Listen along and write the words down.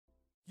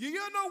You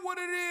know what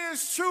it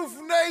is,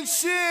 Truth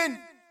Nation.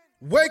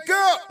 Wake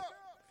up.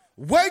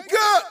 Wake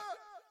up.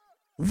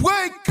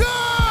 Wake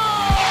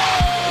up.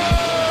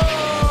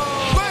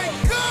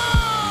 Wake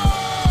up.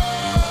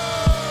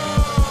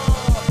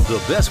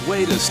 The best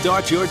way to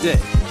start your day.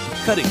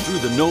 Cutting through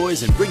the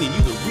noise and bringing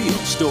you the real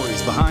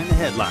stories behind the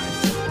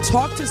headlines.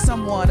 Talk to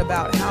someone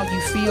about how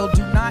you feel.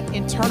 Do not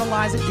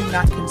internalize it. Do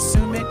not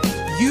consume it.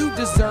 You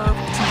deserve to be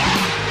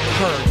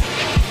heard.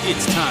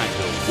 It's time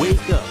to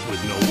wake up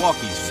with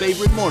Milwaukee's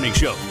favorite morning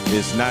show.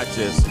 It's not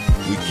just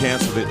we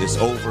canceled it, it's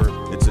over,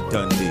 it's a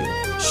done deal.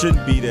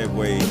 Shouldn't be that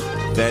way.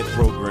 That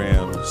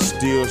program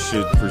still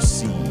should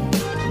proceed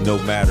no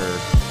matter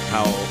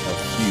how a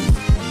few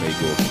may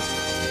go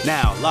against it.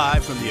 Now,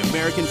 live from the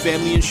American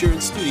Family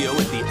Insurance Studio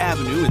at the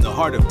Avenue in the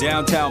heart of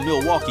downtown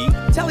Milwaukee.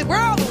 Telly, where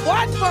all the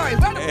watch party?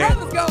 Where the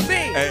brothers gonna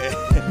be?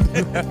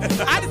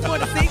 I just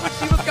want to see what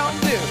she was gonna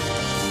do.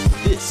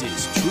 This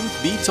is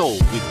Truth Be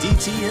Told with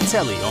DT and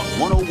Telly on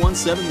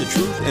 1017 The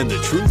Truth and The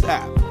Truth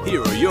app.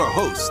 Here are your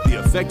hosts, the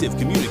effective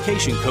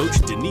communication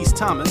coach Denise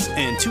Thomas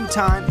and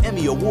two-time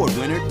Emmy Award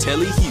winner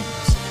Telly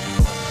Hughes.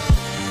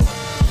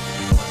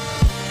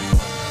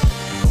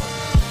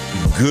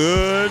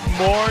 Good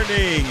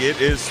morning. It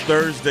is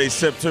Thursday,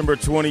 September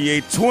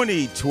 28,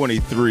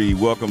 2023.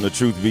 Welcome to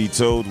Truth Be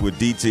Told with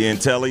DT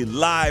and Telly,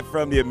 live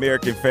from the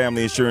American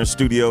Family Insurance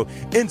Studio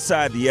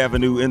inside the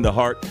Avenue in the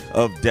heart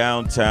of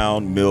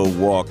downtown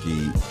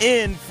Milwaukee.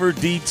 In for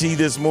DT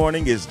this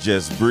morning is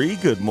Jess Bree.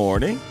 Good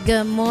morning.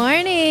 Good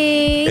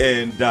morning.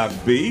 And Doc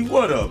B.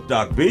 What up,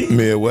 Doc B?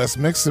 Midwest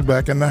Mixer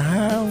back in the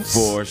house.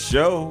 For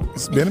show.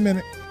 It's been a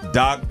minute.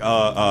 Benjamin.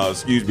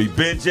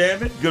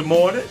 Good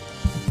morning.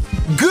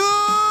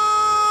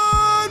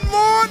 Good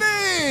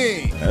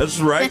morning. That's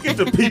right. Get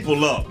the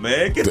people up,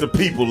 man. Get the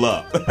people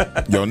up.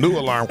 Your new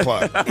alarm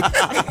clock.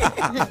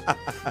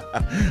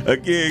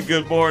 Again,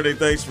 good morning.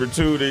 Thanks for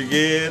tuning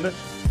in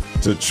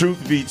to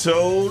Truth Be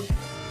Told.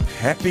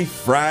 Happy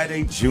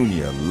Friday,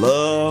 Junior.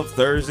 Love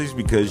Thursdays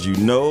because you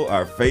know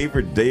our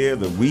favorite day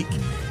of the week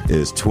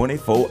is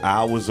 24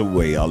 hours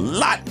away. A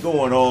lot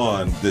going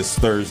on this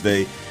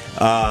Thursday.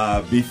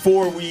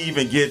 Before we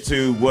even get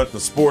to what the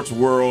sports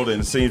world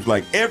and it seems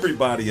like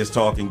everybody is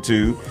talking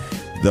to,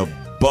 the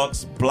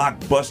Bucks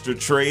blockbuster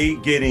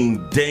trade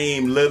getting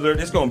Dame Lillard.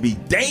 It's going to be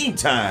Dame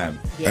time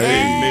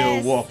in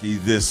Milwaukee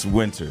this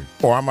winter.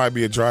 Or I might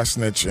be a dry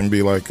snitch and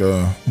be like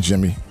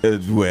Jimmy.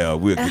 Well,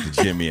 we'll get to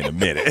Jimmy in a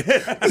minute.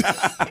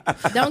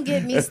 Don't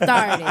get me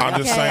started.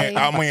 I'm just saying.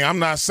 I mean, I'm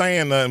not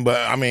saying nothing, but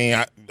I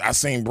mean, I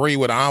seen Bree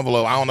with an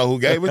envelope. I don't know who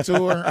gave it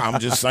to her.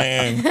 I'm just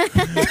saying.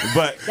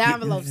 But the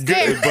envelope's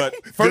there. But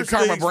first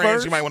Karma things Brands,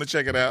 first, you might want to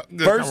check it out.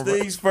 First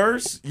things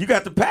first, you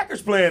got the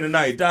Packers playing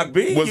tonight, Doc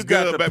B. What's you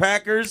got good, the baby?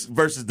 Packers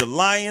versus the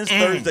Lions,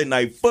 Thursday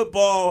night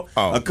football,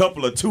 a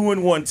couple of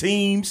 2-1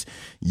 teams.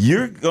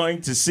 You're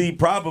going to see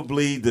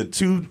probably the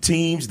two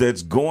teams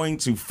that's going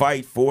to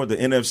fight for the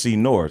NFC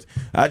North.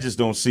 I just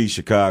don't see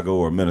Chicago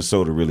or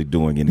Minnesota really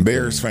doing anything.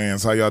 Bears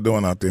fans, how y'all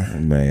doing out there?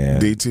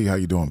 Man. DT, how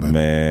you doing, baby?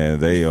 Man,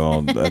 they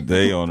on a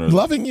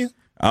Loving you.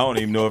 I don't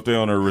even know if they're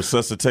on a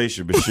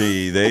resuscitation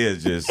machine. They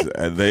just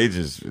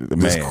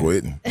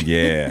quitting.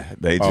 Yeah,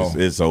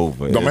 it's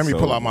over. Don't make me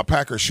pull out my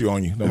Packers shoe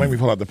on you. Don't make me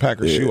pull out the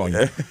Packers shoe on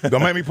you.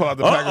 Don't make me pull out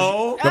the Packers.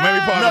 Don't make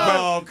me pull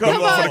out the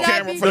come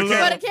on. For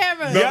the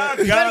camera. Y'all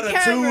gotta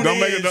tune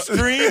in,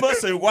 stream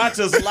us, and watch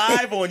us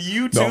live on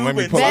YouTube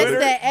and Twitter. Best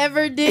that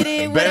ever did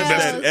it. Best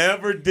that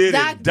ever did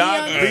it.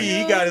 Doc B,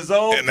 he got his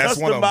own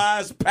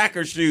customized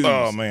Packer shoes.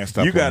 Oh, man,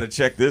 stop. You got to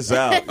check this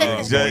out.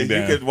 You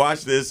can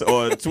watch this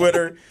on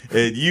Twitter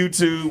and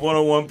YouTube,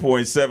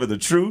 101.7 The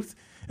Truth,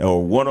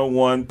 or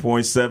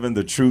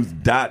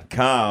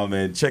 101.7thetruth.com,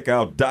 and check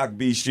out Doc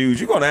B shoes.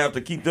 You're going to have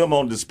to keep them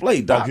on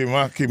display, Doc. Keep them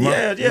out. Keep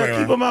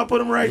them out. Put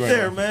them right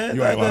there, man.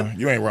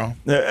 You ain't wrong.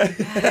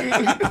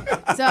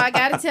 So I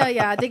got to tell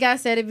y'all, I think I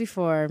said it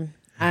before,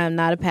 I am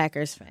not a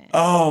Packers fan.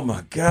 Oh,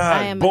 my God.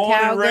 I am born a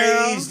cowgirl. and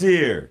raised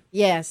here.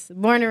 Yes,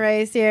 born and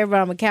raised here, but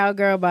I'm a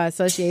cowgirl by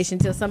association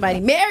until somebody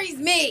marries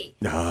me.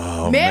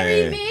 Oh,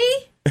 Marry man. me.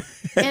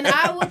 And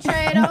I will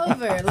trade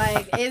over.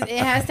 Like, it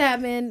has to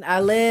happen. I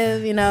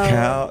live,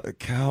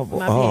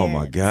 Cowboy. Oh,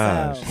 my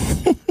gosh.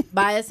 So,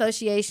 by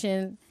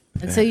association,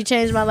 until you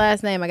change my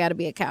last name, I got to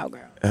be a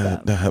cowgirl.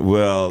 So.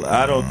 Well,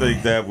 I don't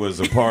think that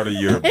was a part of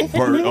your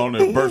on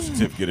the birth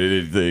certificate or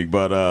anything,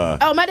 but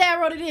oh, my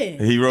dad wrote it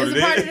in. He wrote it in. It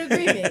was a part of the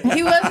agreement.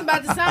 He wasn't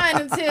about to sign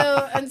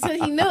until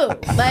he knew.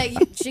 Like,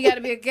 she got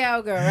to be a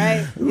cowgirl,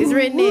 right? It's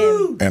written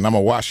in. And I'm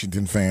a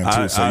Washington fan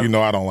too, so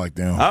I don't like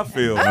them. I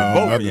feel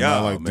both of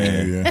y'all,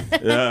 man.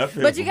 Yeah, I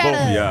feel but you both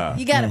of y'all.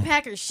 You got a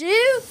Packers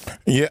shoe?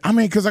 Yeah, I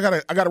mean, because I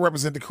gotta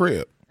represent the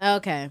crib.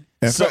 Okay.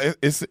 And so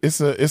it's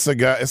a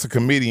guy, it's a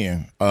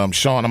comedian,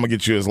 Sean. I'm gonna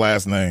get you his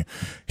last name.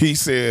 He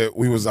said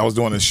I was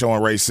doing a show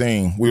on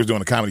Racine. We was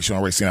doing a comedy show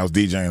on Racine. I was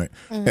DJing it,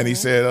 and he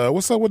said,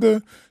 "What's up with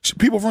the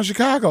people from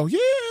Chicago?" Yeah,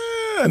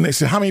 and they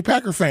said, "How many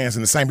Packer fans?"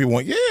 And the same people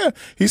went, "Yeah."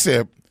 He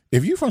said,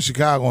 "If you from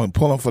Chicago and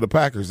pulling for the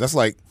Packers, that's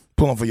like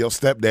pulling for your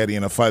stepdaddy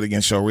in a fight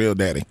against your real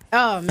daddy.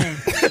 Oh man.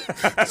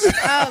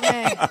 Oh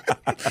man.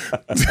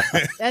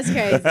 That's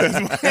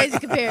crazy. Crazy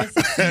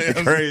comparison.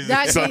 Crazy.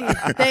 Doc G,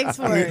 thanks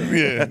for it.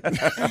 Yeah.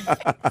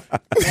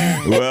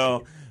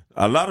 Well,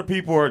 a lot of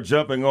people are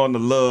jumping on the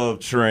Love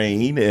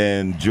train,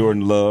 and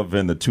Jordan Love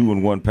and the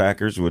 2-1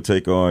 Packers will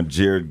take on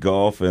Jared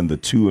Goff and the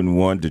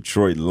 2-1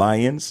 Detroit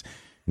Lions.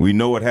 We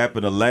know what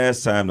happened the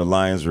last time the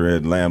Lions were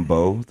at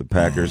Lambeau. The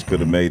Packers could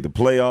have made the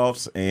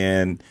playoffs,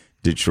 and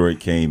Detroit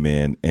came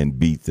in and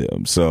beat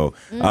them. So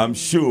I'm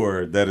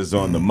sure that is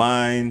on the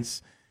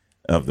minds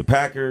of the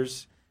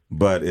Packers,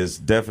 but it's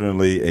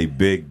definitely a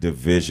big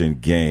division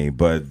game.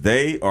 But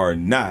they are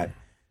not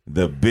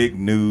the big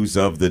news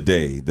of the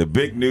day. The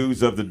big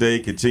news of the day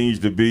continues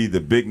to be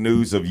the big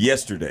news of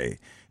yesterday,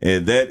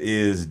 and that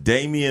is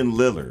Damian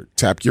Lillard.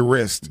 Tap your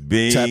wrist.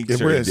 Tap your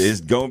wrist.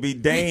 It's going to be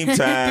Dame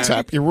time.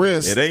 Tap your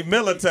wrist. It ain't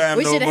Miller time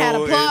We no should have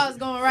more. had applause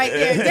going right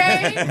there.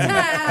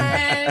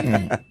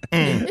 Dame time.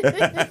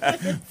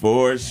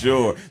 For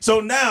sure. So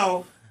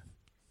now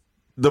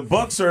the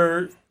Bucks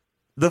are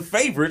the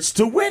favorites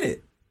to win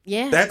it.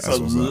 Yeah. That's a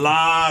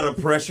lot of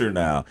pressure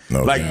now.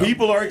 No like, doubt.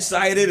 people are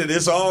excited, and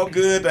it's all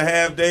good to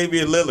have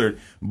Damian Lillard,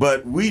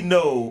 but we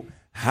know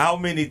how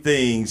many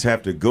things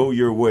have to go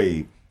your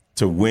way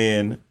to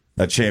win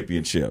a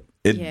championship.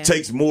 It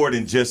takes more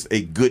than just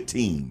a good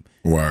team.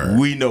 Word.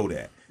 We know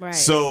that. Right.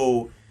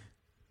 So,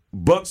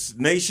 Bucks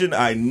Nation,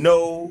 I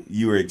know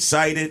you're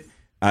excited.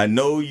 I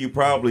know you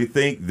probably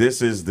think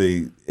this is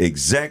the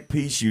exact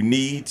piece you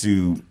need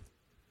to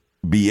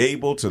be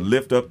able to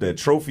lift up that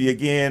trophy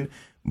again,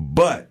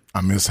 but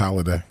I miss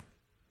Holiday.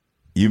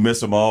 you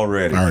miss him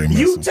already. I already miss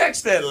You him.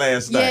 texted that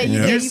last Yeah, night. you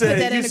did. You put said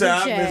that in a group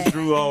I chat. miss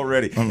Drew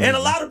already. And a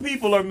lot of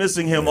people are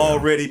missing him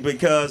already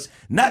because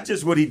not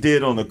just what he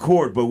did on the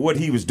court, but what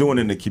he was doing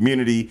in the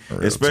community,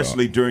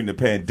 especially during the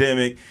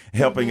pandemic,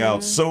 helping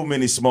out so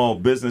many small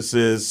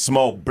businesses,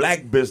 small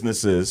black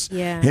businesses.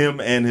 Yeah.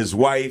 Him and his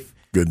wife.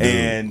 Good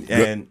dude.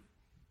 And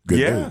Good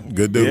yeah, dude.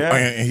 Good dude. yeah.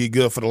 And he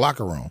good for the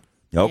locker room.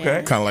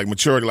 Okay. Kind of like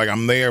maturity. Like,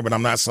 I'm there, but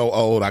I'm not so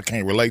old I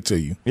can't relate to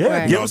you. Yeah, Right.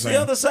 give You know us what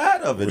I'm the saying? other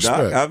side of it, Respect.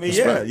 Doc. I mean,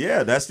 Respect.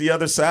 yeah, that's the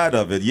other side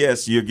of it.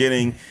 Yes, you're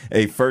getting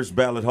a first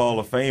ballot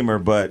Hall of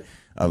Famer, but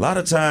a lot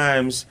of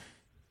times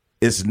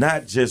it's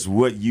not just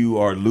what you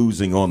are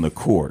losing on the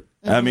court.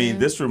 I mean,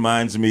 this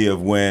reminds me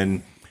of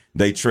when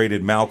they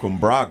traded Malcolm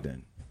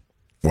Brogdon.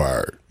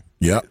 Word.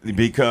 Yep.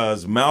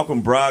 Because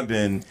Malcolm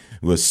Brogdon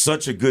was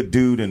such a good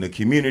dude in the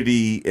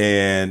community,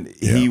 and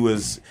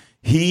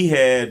he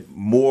had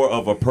more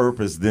of a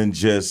purpose than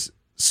just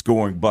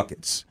scoring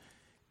buckets.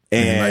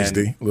 And nice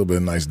D. A little bit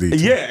of nice D. Too.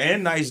 Yeah,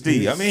 and nice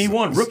D. I mean, he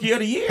won Rookie of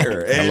the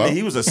Year, and Hello?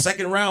 he was a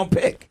second-round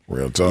pick.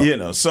 Real talk. You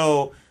know,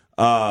 so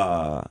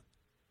I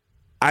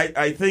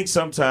think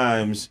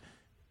sometimes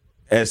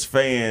as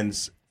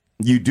fans,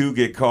 you do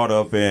get caught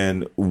up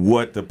in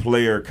what the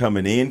player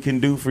coming in can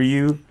do for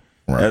you,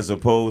 Right. as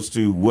opposed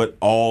to what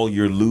all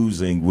you're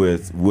losing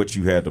with what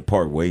you had to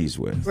part ways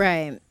with.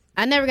 Right.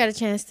 I never got a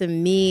chance to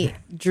meet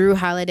Drew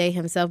Holiday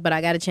himself, but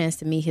I got a chance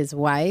to meet his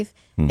wife.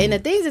 And the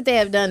things that they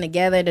have done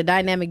together, the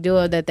dynamic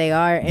duo that they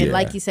are, and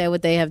like you said,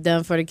 what they have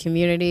done for the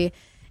community,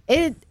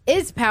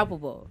 it's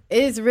palpable.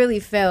 It's really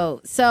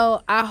felt.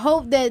 So I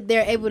hope that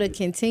they're able to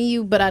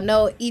continue, but I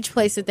know each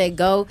place that they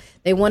go,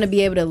 they want to be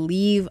able to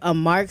leave a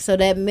mark. So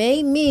that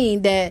may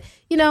mean that,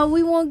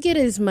 we won't get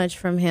as much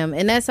from him,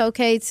 and that's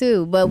okay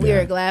too. But we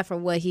are glad for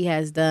what he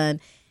has done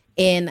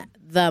in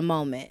the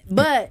moment.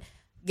 But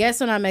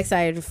guess what I'm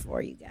excited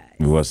for, you guys?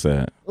 What's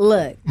that?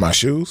 Look, My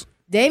shoes?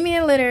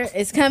 Damian Lillard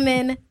is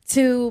coming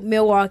to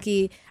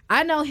Milwaukee.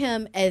 I know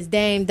him as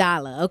Dame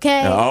Dollar,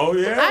 okay? Oh,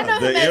 yeah. I know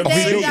him The as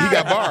MC. Dame He Dollar.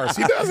 got bars.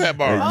 He does have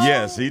bars.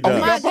 Yes, he Oh does.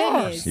 my got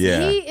bars. goodness.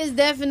 Yeah. He is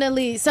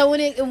definitely so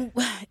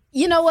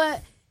you know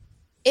what?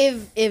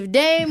 If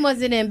Dame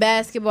wasn't in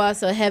basketball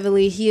so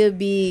heavily, he'd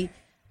be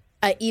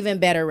an even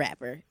better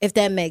rapper, if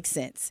that makes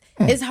sense.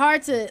 It's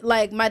hard to,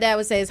 like my dad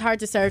would say, it's hard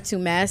to serve two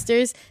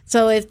masters.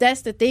 So if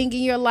that's the thing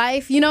in your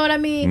life, you know what I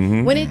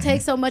mean? When it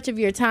takes so much of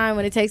your time,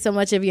 when it takes so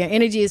much of your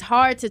energy, it's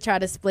hard to try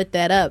to split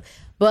that up.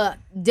 But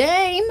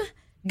Dame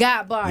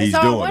got bars. He's So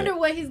I doing wonder it.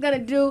 what he's going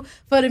to do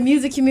for the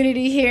music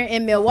community here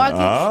in Milwaukee.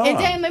 And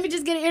Dame, let me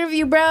just get an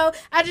interview, bro.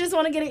 I just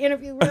want to get an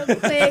interview real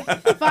quick.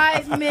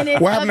 5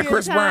 minutes. What happened of to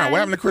Chris your Brown? time. What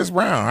happened to Chris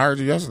Brown? I heard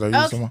you yesterday. You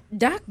Okay, someone-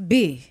 Doc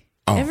B.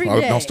 Oh, Every oh,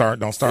 day. don't start.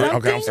 Something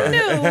Okay, I'm sorry.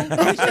 new.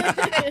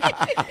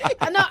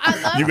 I know.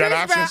 I love You got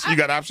Chris options? Brown. You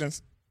got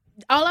options?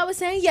 All I was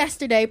saying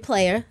yesterday,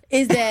 player,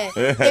 is that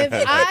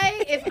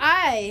if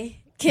I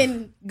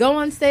can go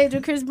on stage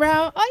with Chris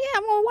Brown, oh yeah,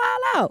 I'm gonna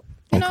wild out.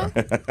 You know,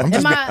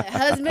 and my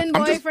husband,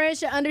 boyfriend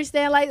should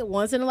understand, like,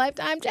 once in a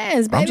lifetime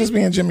chance, baby. I'm just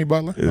being Jimmy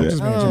Butler. I'm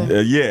just being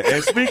Jimmy. Yeah,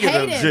 and speaking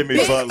Hate of him. Jimmy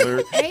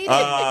Butler, Hate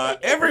him.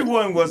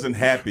 everyone wasn't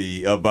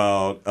happy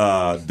about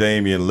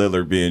Damian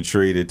Lillard being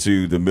traded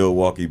to the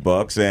Milwaukee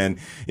Bucks. And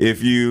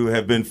if you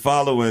have been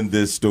following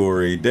this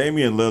story,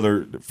 Damian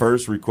Lillard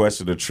first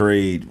requested a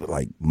trade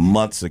like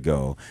months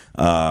ago.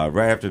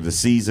 Right after the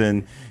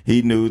season,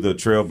 he knew the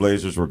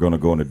Trailblazers were going to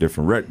go in a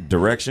different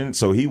direction,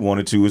 so he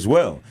wanted to as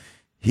well.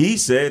 he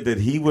said that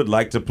he would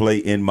like to play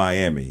in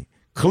Miami.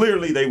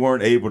 Clearly, they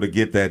weren't able to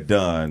get that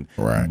done.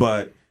 Right.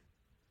 But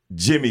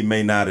Jimmy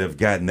may not have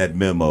gotten that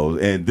memo.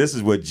 And this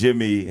is what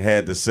Jimmy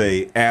had to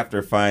say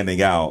after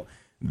finding out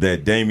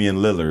that Damian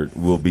Lillard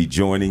will be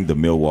joining the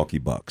Milwaukee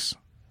Bucks.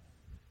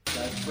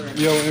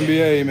 Yo,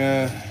 NBA,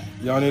 man,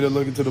 y'all need to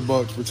look into the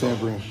Bucks for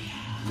tampering.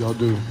 Y'all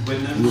do.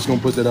 I'm just going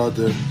to put that out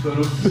there.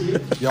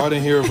 Y'all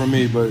didn't hear it from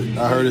me, but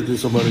I heard it through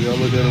somebody. Y'all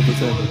look at them for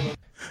tampering.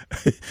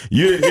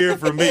 You didn't hear it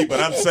from me, but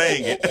I'm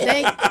saying it.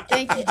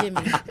 Thank you,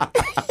 Jimmy.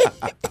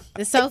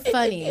 It's so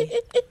funny.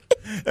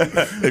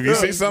 If you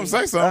see something,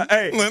 say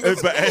something.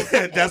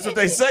 But that's what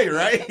they say,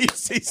 right? You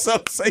see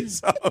something, say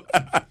something.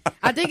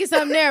 I think it's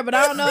something there, but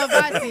I don't know if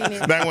I've seen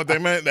it. That ain't what they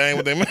meant.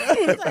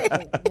 It's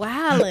like,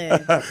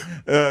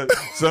 wildin'.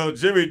 So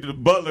Jimmy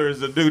Butler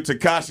is the new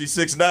Tekashi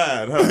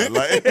 6ix9ine, huh?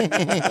 Like,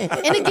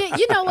 and again,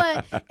 you know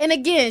what? And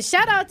again,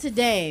 shout out to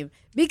Dame,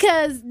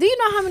 because do you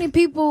know how many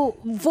people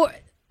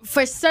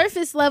for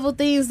surface level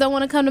things don't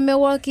want to come to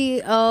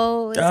Milwaukee?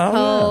 Oh, it's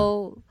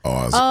cold.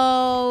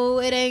 Oh,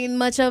 it ain't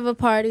much of a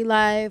party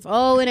life.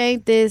 Oh, it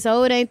ain't this.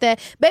 Oh, it ain't that.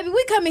 Baby,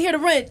 we coming here to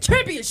run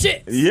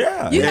championships.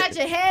 Yeah. You got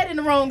your head in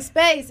the wrong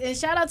space. And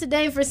shout out to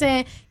Dame for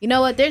saying, you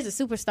know what, there's a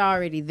superstar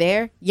already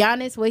there.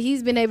 Giannis, what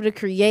he's been able to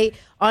create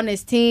on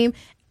his team.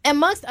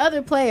 Amongst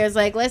other players,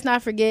 like, let's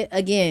not forget,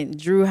 again,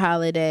 Drew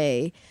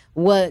Holiday,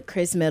 what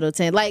Chris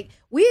Middleton. Like,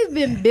 we've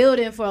been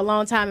building for a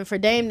long time. And for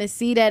Dame to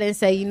see that and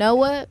say, you know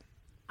what,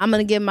 I'm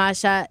going to give my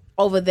shot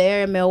over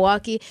there in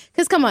Milwaukee.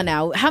 Because come on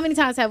now, how many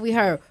times have we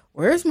heard,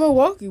 where's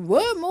Milwaukee?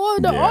 What more?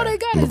 All they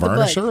got is the Laverne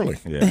Bucks. Shirley.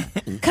 yeah.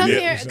 Come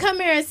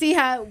here and see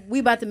how we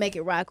about to make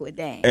it rock with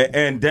Dame.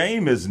 And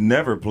Dame has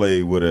never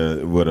played with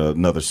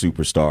another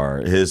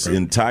superstar. His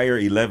entire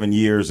 11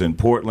 years in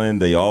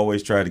Portland, they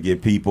always try to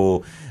get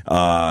people.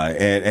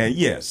 And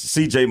yes,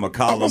 C.J.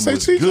 McCollum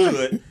was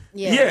good.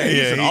 Yeah.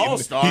 He's an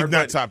all-star. He's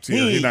not top tier.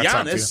 He's not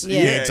top tier. Giannis. He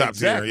ain't top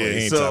exactly. tier. Yeah, he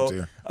ain't so, top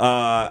tier.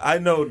 I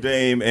know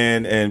Dame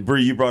and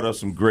Bree, you brought up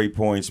some great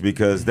points,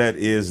 because that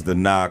is the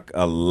knock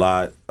a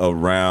lot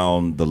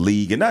around the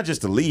league, and not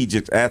just the league,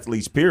 just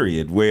athletes,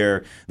 period,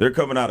 where they're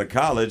coming out of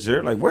college,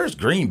 they're like, where's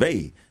Green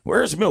Bay?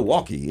 Where's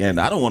Milwaukee? And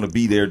I don't want to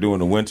be there during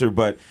the winter,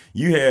 but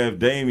you have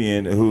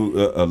Damian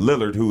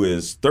Lillard, who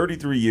is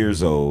 33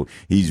 years old.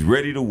 He's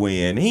ready to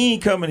win. He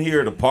ain't coming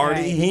here to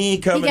party. Right. He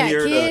ain't coming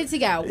here He got kids. He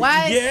got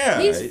wife. Yeah.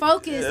 He's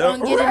focused on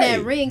getting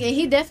that ring, and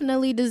he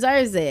definitely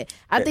deserves it.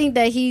 I think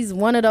that he's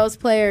one of those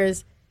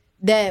players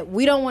that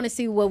we don't want to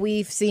see what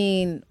we've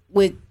seen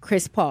with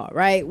Chris Paul,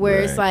 right?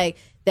 Where it's like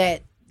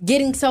that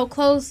getting so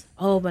close,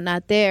 but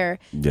not there.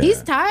 Yeah.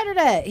 He's tired of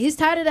that. He's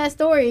tired of that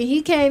story.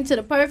 He came to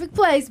the perfect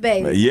place,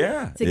 baby.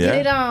 To get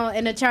it on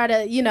and to try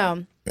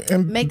to,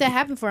 make that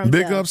happen for himself.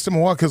 Big ups to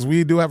Milwaukee, because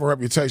we do have a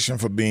reputation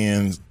for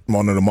being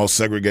one of the most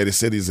segregated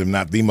cities, if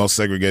not the most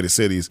segregated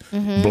cities.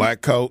 Mm-hmm.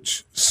 Black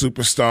coach,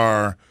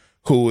 superstar,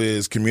 who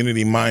is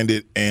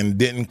community-minded and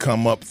didn't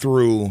come up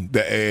through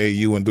the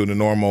AAU and do the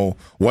normal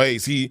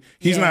ways.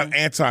 He's not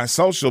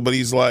antisocial, but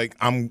he's like,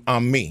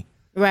 I'm me.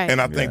 Right.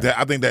 And I think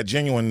that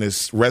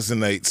genuineness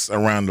resonates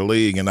around the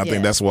league, and I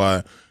think that's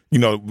why,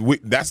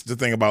 that's the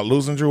thing about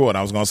losing Drew. What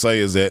I was going to say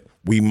is that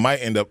we might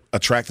end up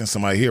attracting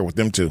somebody here with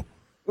them too.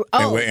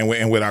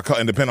 And with our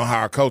and depending on how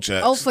our coach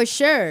acts. Oh, for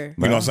sure. You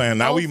know what I'm saying?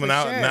 Now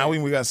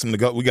we got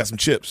some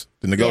chips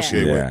to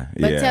negotiate with.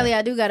 But Telly,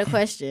 I do got a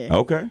question.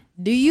 Okay.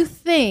 Do you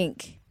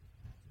think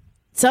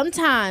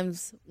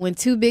sometimes when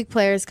two big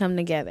players come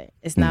together,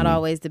 it's not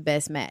always the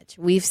best match?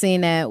 We've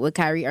seen that with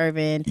Kyrie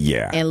Irving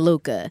and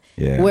Luka,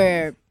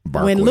 where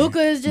when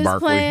Luka is just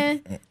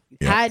playing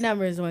high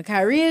numbers, when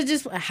Kyrie is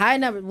just high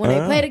numbers, when they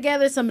play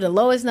together, some of the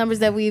lowest numbers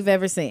that we've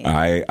ever seen.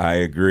 I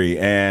agree.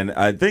 And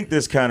I think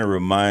this kind of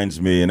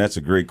reminds me, and that's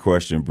a great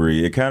question,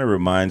 Bree, it kind of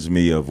reminds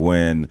me of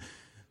when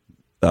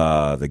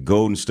the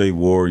Golden State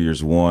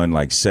Warriors won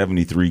like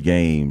 73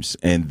 games,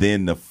 and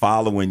then the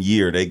following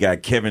year they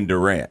got Kevin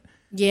Durant.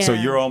 Yeah. So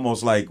you're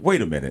almost like,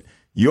 wait a minute,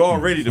 you're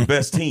already the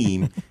best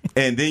team,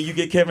 and then you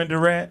get Kevin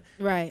Durant.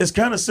 Right. It's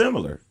kind of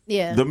similar.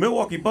 Yeah. The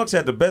Milwaukee Bucks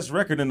had the best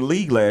record in the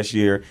league last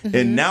year,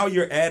 and now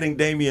you're adding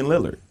Damian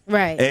Lillard.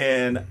 Right.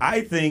 And I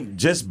think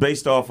just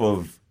based off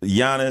of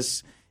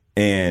Giannis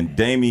and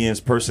Damian's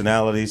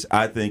personalities,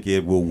 I think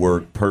it will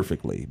work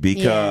perfectly,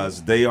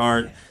 because they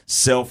aren't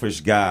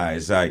selfish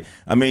guys. I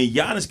mean,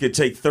 Giannis could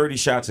take 30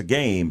 shots a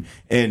game,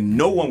 and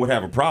no one would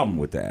have a problem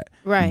with that.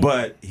 Right.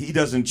 But he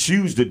doesn't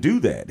choose to do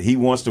that. He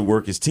wants to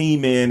work his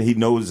team in. He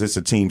knows it's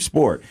a team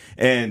sport.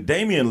 And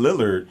Damian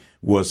Lillard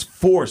was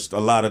forced a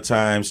lot of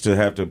times to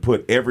have to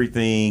put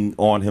everything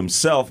on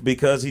himself,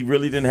 because he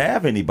really didn't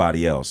have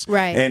anybody else.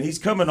 Right. And he's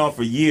coming off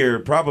a year,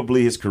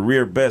 probably his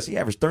career best. He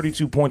averaged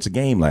 32 points a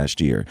game last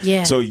year.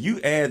 Yeah. So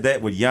you add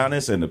that with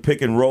Giannis and the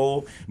pick and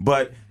roll,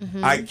 but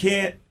I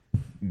can't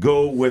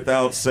go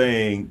without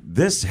saying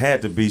this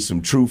had to be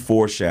some true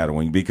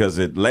foreshadowing, because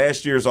at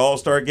last year's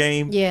All-Star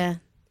game,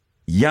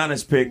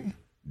 Giannis picked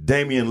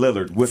Damian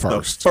Lillard with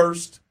the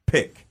first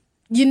pick.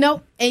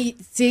 And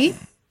see,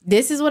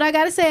 this is what I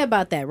got to say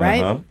about that,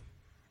 right?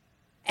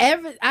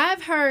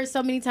 I've heard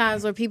so many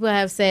times where people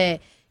have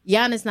said,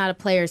 Giannis not a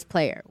player's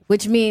player,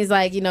 which means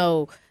like,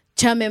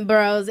 chumming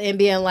bros and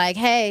being like,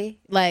 hey,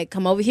 like,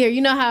 come over here.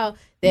 You know how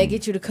they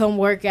get you to come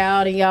work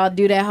out and y'all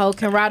do that whole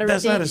camaraderie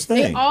That's thing? not his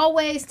thing. They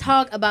always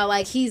talk about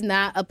like he's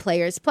not a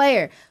player's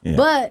player. Yeah.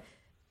 But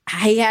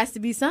he has to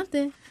be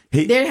something.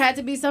 There had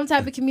to be some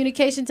type of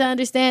communication to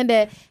understand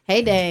that,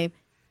 hey, Dame,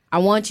 I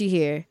want you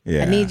here.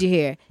 I need you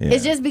here. Yeah.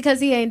 It's just because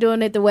he ain't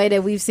doing it the way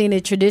that we've seen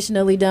it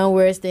traditionally done,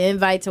 where it's the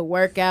invite to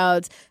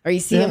workouts or you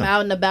see him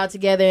out and about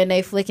together and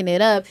they flicking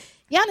it up.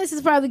 Giannis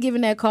is probably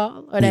giving that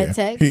call or that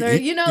text, or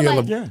he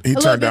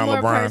turned down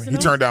LeBron. Personal. He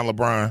turned down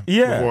LeBron.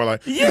 Before,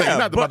 like, he's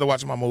not about to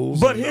watch my moves.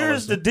 But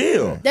here's the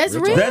deal. That's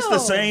real. That's the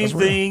same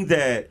thing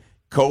that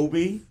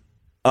Kobe,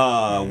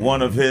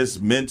 one of his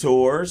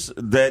mentors,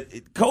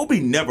 that Kobe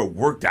never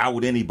worked out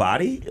with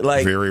anybody.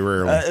 Like very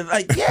rarely.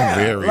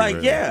 Very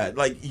rarely.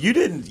 Like you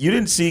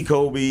didn't see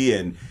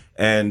Kobe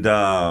and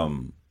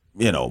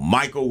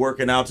Michael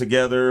working out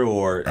together,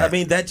 or I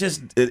mean, that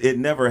just it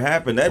never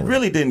happened. That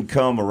really didn't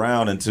come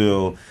around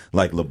until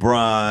like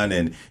LeBron,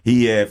 and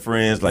he had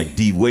friends like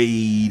D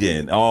Wade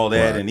and all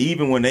that. Right. And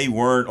even when they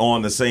weren't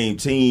on the same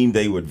team,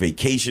 they would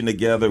vacation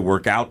together,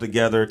 work out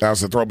together. That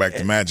was a throwback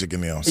to Magic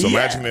and them. So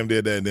Magic and them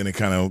did that, and then it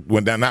kind of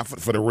went down. Not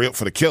for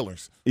the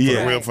killers.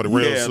 For the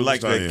real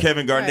like the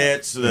Kevin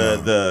Garnett's,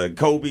 the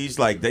Kobe's,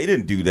 like they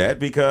didn't do that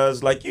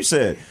because, like you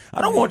said,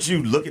 I don't want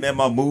you looking at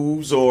my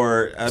moves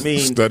or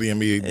studying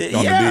me on the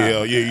DL.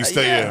 Yeah, you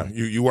stay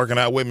you working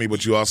out with me,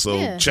 but you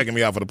also checking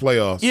me out for the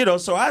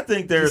playoffs. So I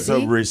think there's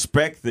a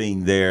respect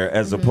thing there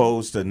as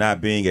opposed to not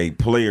being a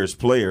player's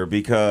player,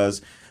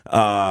 because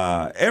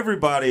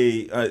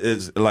everybody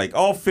is like,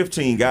 all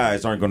 15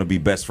 guys aren't going to be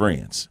best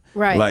friends.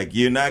 Right. Like,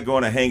 you're not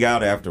going to hang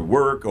out after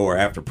work or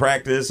after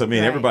practice. I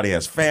mean, everybody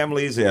has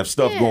families, they have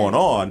stuff going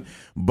on.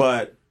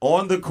 But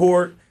on the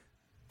court,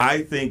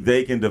 I think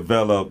they can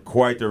develop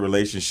quite the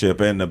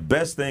relationship. And the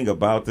best thing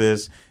about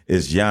this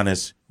is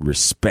Giannis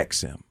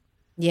respects him.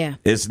 Yeah.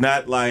 It's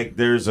not like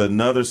there's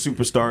another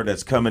superstar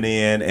that's coming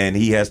in and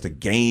he has to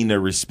gain the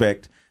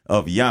respect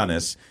of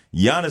Giannis.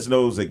 Giannis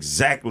knows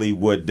exactly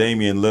what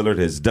Damian Lillard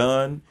has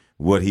done,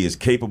 what he is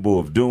capable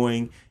of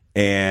doing,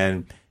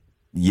 and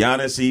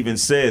Giannis even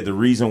said the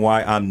reason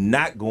why I'm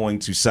not going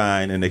to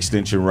sign an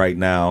extension right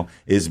now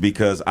is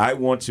because I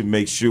want to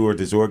make sure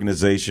this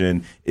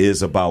organization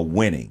is about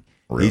winning.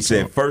 He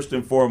said, first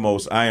and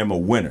foremost, I am a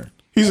winner.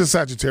 He's a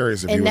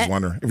Sagittarius if he was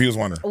wondering.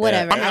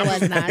 Whatever. I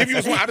was not. I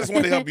just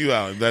wanted to help you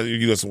out.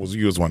 You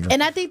was wondering.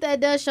 And I think that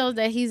does show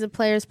that he's a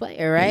player's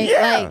player, right?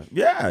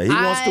 Yeah, he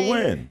wants to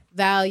win.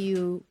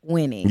 Value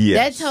winning.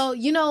 Yes. That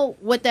told,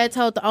 what that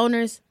told the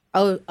owners?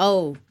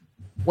 Oh,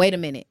 wait a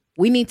minute.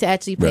 We need to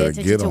actually pay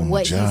attention to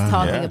what he's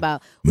talking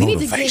about. We need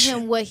to give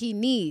him what he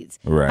needs.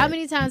 Right. How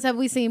many times have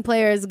we seen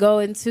players go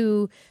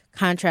into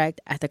contract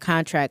after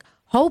contract,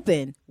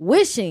 hoping,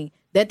 wishing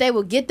that they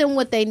will get them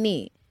what they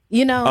need,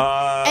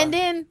 and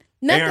then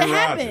nothing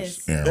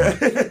happens.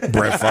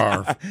 Brett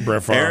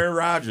Favre. Aaron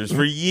Rodgers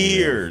for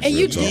years. And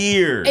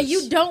years. And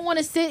you don't want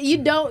to sit. You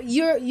don't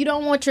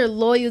want your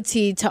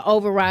loyalty to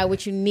override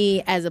what you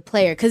need as a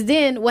player. Because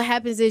then what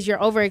happens is you're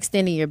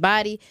overextending your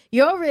body.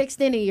 You're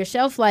overextending your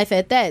shelf life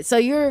at that. So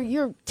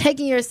you're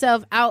taking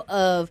yourself out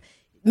of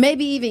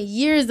maybe even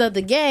years of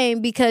the game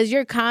because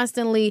you're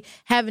constantly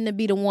having to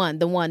be the one.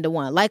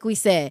 Like we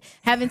said,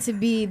 having to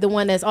be the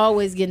one that's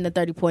always getting the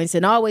 30 points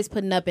and always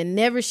putting up and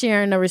never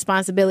sharing the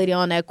responsibility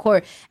on that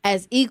court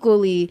as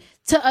equally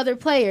to other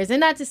players. And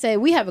not to say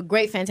we have a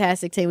great,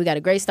 fantastic team. We got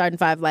a great starting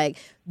five. Like,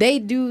 they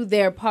do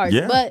their part.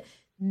 Yeah. But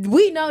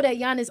we know that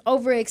Giannis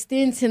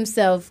overextends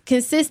himself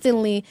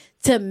consistently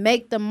to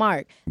make the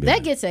mark. Yeah.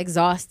 That gets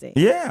exhausting.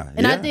 Yeah.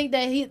 And I think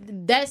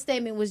that that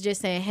statement was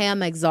just saying, hey,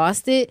 I'm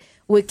exhausted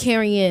with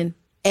carrying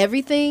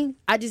everything.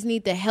 I just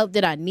need the help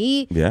that I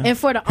need. Yeah. And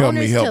for the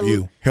owners help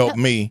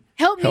me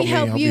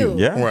help you.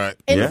 Yeah. Right.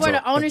 And for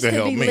the owners to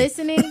be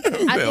listening,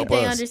 I think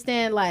they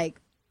understand, like,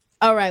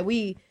 all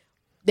right,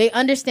 they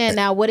understand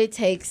now what it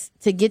takes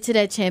to get to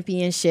that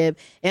championship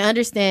and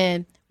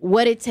understand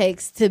what it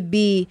takes to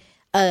be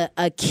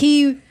a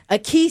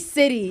key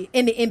city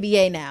in the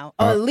NBA now,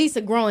 or at least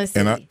a growing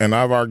city. And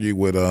I've argued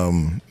with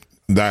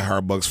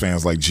diehard Bucks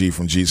fans like G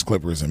from G's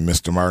Clippers and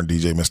Mr. Martin,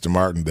 DJ Mr.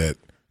 Martin, that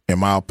in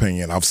my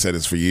opinion, I've said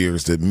this for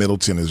years, that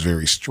Middleton is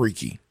very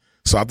streaky.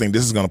 So I think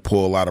this is going to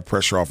pull a lot of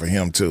pressure off of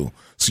him too.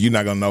 So you're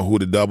not going to know who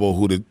to double,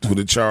 who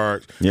to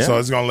charge. Yeah. So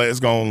it's going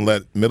to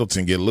let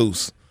Middleton get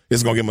loose.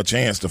 It's going to give him a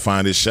chance to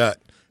find his shot.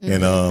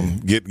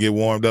 And get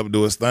warmed up,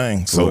 do his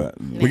thing. So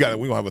we're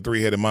gonna have a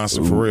three-headed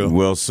monster for real.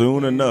 Well,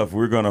 soon enough,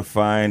 we're gonna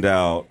find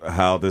out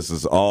how this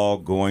is all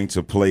going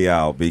to play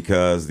out,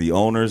 because the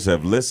owners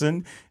have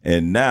listened,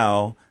 and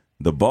now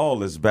the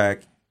ball is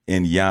back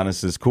in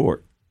Giannis's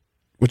court.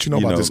 What you know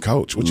about this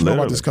coach? What you know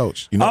about this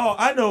coach? Oh,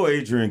 I know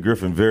Adrian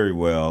Griffin very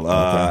well. Okay.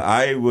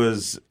 I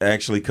was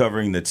actually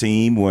covering the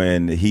team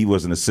when he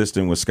was an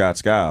assistant with Scott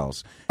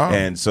Skiles.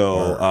 And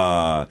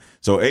so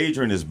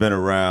Adrian has been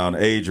around.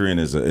 Adrian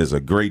is a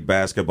great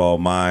basketball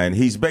mind.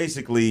 He's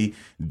basically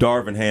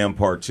Darvin Ham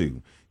Part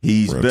 2.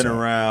 He's Real been talk.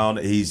 around.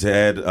 He's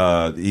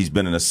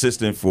been an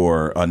assistant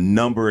for a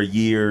number of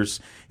years,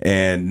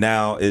 and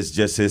now it's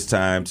just his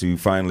time to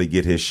finally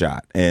get his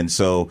shot. And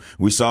so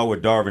we saw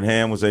what Darvin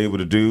Ham was able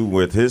to do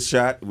with his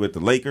shot with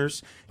the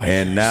Lakers,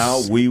 and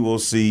now we will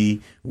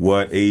see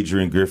what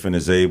Adrian Griffin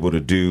is able to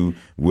do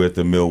with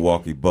the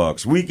Milwaukee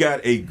Bucks. We got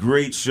a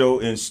great show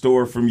in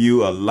store from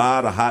you, a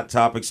lot of hot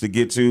topics to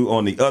get to.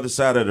 On the other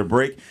side of the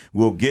break,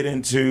 we'll get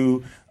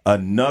into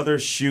another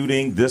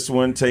shooting, this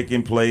one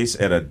taking place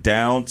at a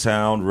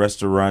downtown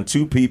restaurant.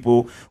 2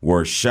 people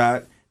were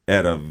shot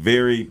at a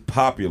very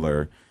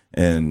popular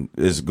and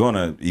is going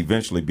to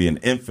eventually be an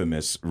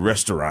infamous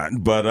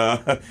restaurant.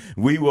 But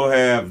we will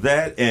have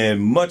that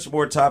and much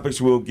more topics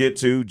we'll get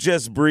to.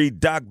 Just Breathe,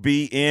 Doc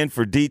B in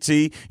for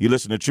DT. You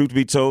listen to Truth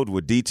Be Told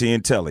with DT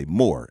and Telly.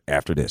 More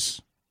after this.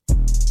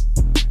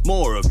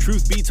 More of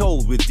Truth Be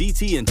Told with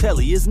DT and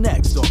Telly is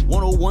next on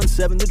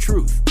 1017 The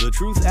Truth, The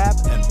Truth app,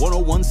 and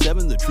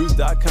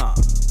 1017thetruth.com.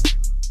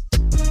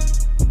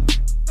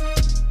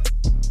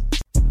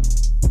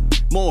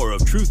 More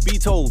of Truth Be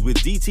Told with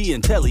DT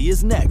and Telly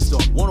is next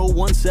on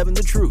 1017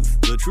 The Truth,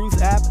 The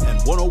Truth app, and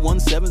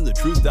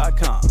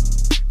 1017thetruth.com.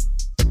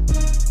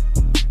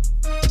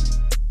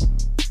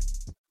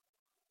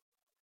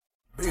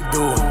 Big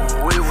dude.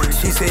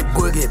 She said,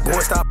 Boogie,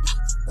 boy, stop.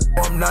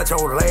 I'm not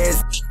your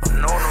last.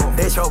 No.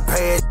 That's your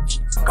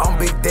past. I'm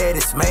Big Daddy,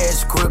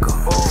 smash quicker.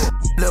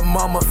 Little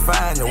mama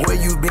fine, where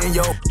you been,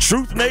 yo?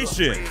 Truth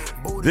Nation,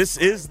 this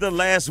is the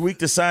last week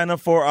to sign up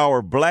for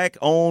our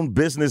Black-owned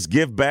business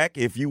give back.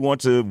 If you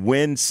want to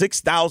win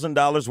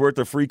 $6,000 worth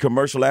of free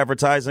commercial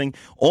advertising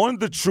on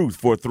The Truth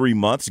for 3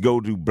 months,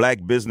 go to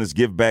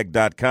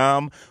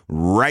blackbusinessgiveback.com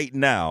right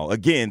now.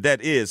 Again,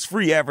 that is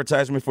free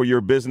advertisement for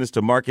your business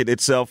to market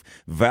itself,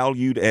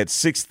 valued at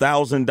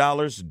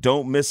 $6,000.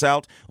 Don't miss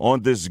out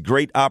on this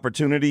great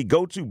opportunity.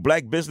 Go to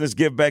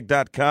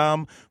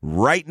blackbusinessgiveback.com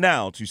right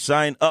now to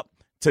sign up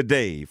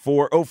today.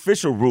 For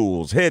official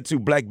rules, head to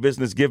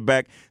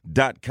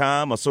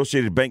blackbusinessgiveback.com,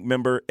 Associated Bank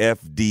member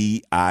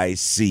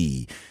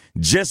FDIC.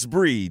 Just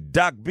Breathe,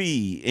 Doc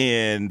B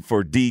in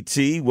for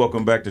DT.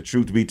 Welcome back to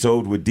Truth Be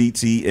Told with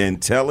DT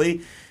and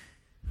Telly.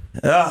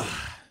 I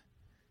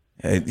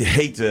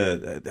hate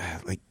to,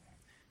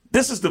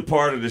 this is the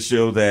part of the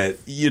show that,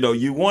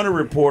 you want to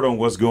report on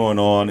what's going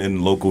on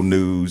in local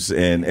news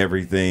and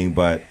everything,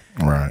 but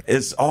Right.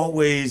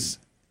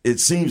 it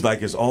seems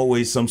like it's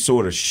always some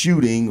sort of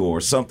shooting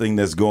or something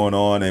that's going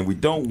on, and we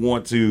don't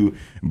want to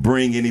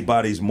bring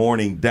anybody's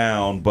morning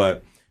down,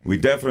 but we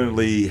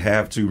definitely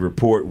have to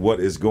report what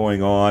is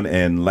going on.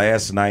 And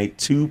last night,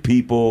 2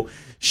 people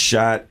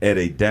shot at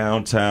a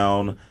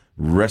downtown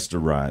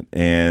restaurant,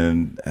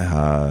 and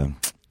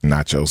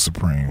Nacho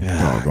Supreme.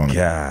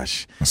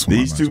 gosh,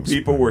 these 2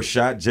 people were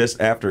shot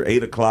just after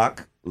 8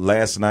 o'clock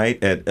last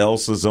night at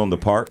Elsa's on the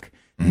Park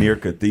near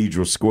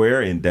Cathedral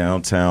Square in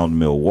downtown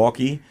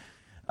Milwaukee.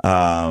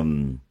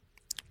 Not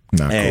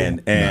cool.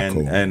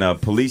 And a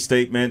police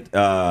statement,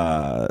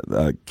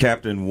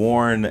 Captain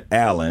Warren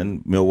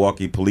Allen,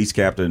 Milwaukee Police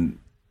Captain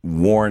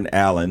Warren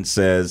Allen,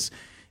 says,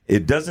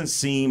 "It doesn't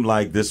seem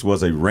like this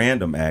was a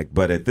random act,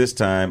 but at this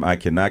time I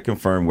cannot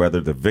confirm whether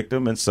the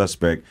victim and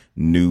suspect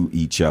knew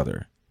each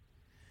other."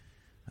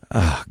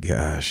 Oh,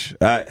 gosh.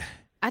 I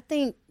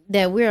think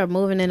that we are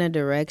moving in a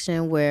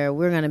direction where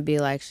we're going to be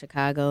like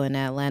Chicago and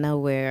Atlanta,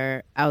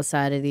 where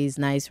outside of these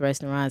nice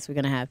restaurants, we're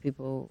going to have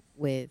people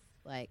with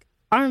like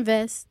arm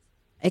vests,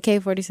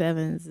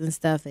 AK-47s and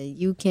stuff, and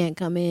you can't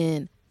come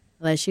in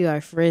unless you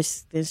are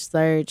frisked and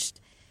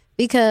searched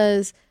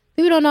because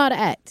people don't know how to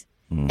act.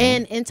 Mm-hmm.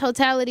 And in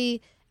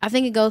totality, I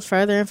think it goes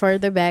further and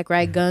further back,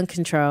 right? Gun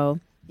control.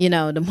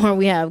 The more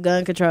we have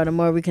gun control, the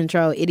more we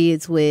control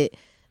idiots with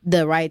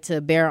the right to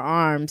bear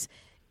arms.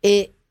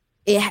 It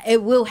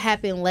will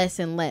happen less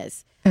and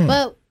less.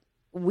 But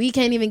we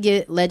can't even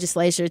get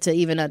legislature to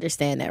even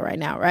understand that right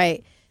now,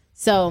 right?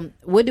 So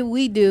what do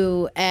we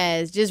do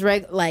as just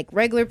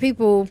regular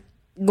people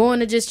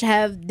going to just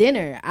have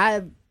dinner?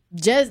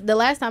 The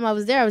last time I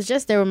was there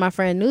with my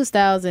friend New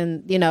Styles,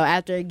 and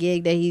after a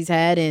gig that he's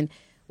had, and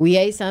we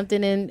ate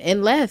something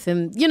and left.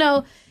 And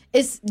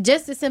it's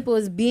just as simple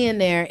as being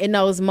there in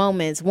those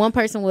moments. One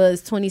person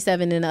was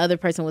 27 and the other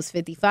person was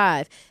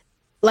 55.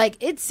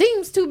 It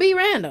seems to be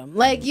random.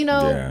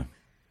 Yeah.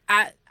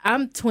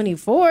 I'm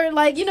 24.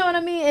 You know what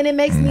I mean? And it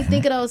makes me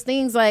think of those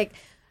things. I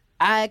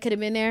could have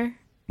been there.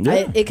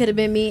 Yeah. It could have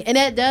been me. And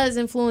that does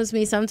influence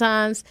me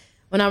sometimes.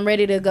 When I'm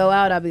ready to go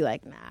out, I'll be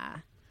like, nah.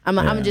 I'm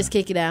gonna just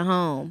kick it at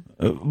home.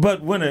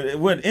 But when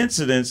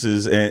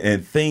incidences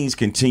and things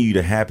continue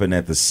to happen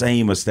at the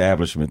same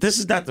establishment, this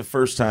is not the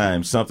first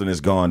time something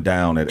has gone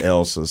down at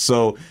Elsa.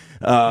 So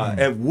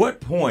at what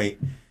point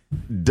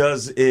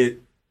does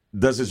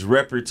its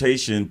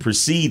reputation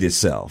precede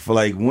itself?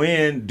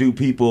 When do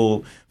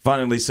people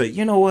finally say,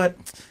 you know what,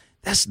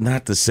 that's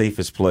not the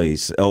safest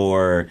place?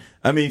 Or,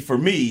 for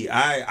me,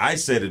 I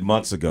said it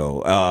months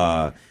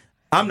ago,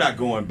 I'm not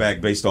going back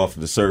based off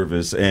of the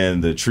service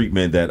and the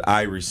treatment that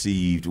I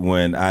received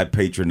when I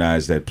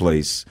patronized that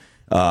place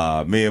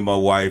Me and my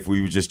wife,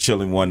 we were just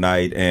chilling one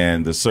night,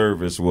 and the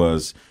service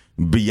was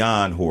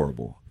beyond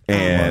horrible.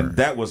 And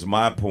that was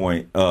my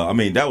point.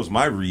 That was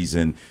my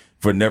reason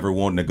for never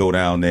wanting to go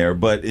down there.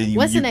 But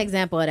what's an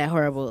example of that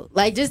horrible?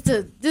 Like just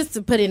to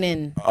put it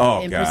in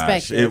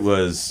perspective. It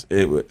was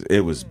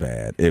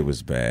bad. It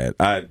was bad.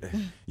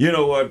 You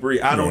know what, Bree?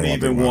 I don't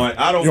want to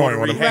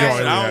rehash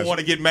it. I don't want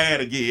to get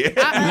mad again.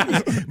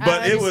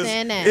 But it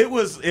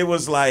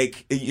was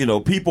like,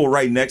 people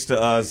right next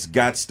to us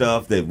got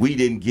stuff that we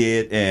didn't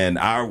get, and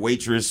our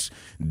waitress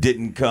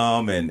didn't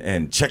come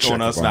and check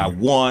on us not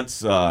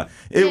once.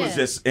 It was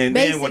just, and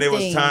then when it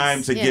was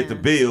time to get the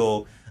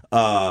bill,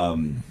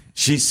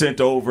 she sent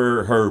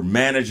over her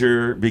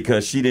manager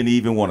because she didn't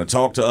even want to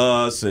talk to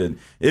us, and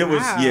it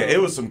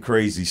was some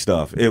crazy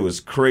stuff. It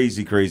was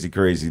crazy.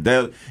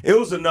 That it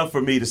was enough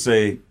for me to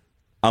say,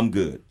 I'm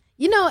good.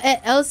 At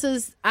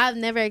Elsa's, I've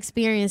never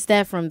experienced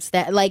that from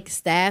staff. Like,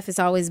 staff has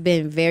always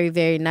been very,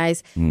 very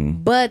nice.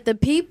 But the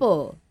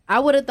people, I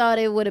would have thought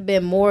it would have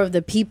been more of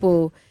the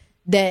people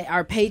that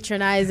are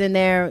patronizing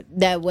there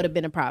that would have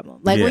been a problem.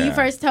 Like when you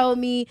first told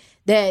me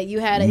that you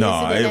had an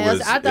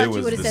incident, I thought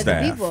you would have said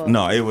the people.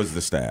 No, it was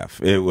the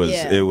staff. It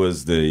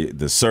was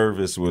the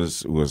service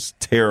was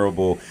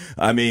terrible.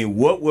 I mean,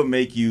 what would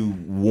make you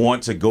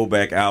want to go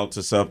back out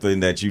to something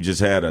that you just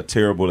had a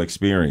terrible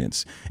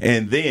experience,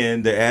 and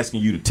then they're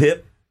asking you to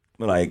tip?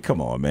 Like, come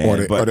on, man. Or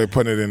they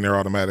putting it in there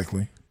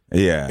automatically.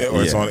 Yeah,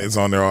 or it's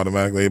on there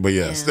automatically, but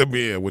still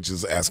be which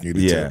is asking you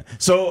to tip.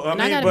 So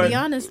I gotta be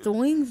honest, the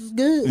wings was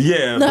good.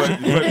 Yeah,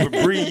 but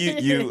Bree,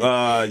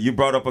 you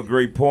brought up a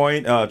great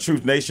point.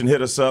 Truth Nation,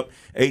 hit us up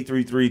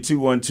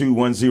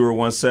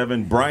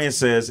 833-212-1017. Brian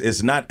says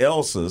it's not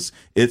Elsa's,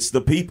 it's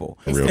the people,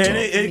 and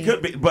it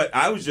could be. But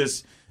I was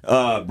just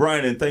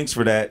Brian, and thanks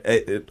for that.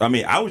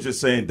 I was just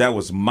saying that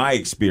was my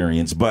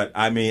experience, but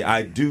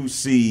I do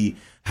see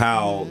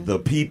how the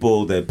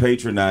people that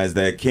patronize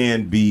that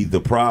can be the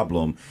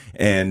problem.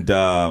 And,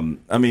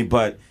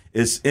 but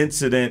it's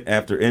incident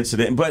after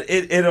incident. But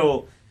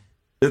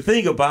the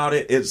thing about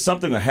it, it's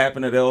something will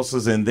happen at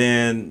Elsa's, and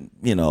then,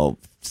 3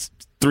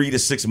 to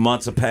 6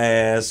 months will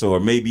pass, or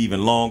maybe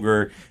even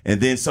longer, and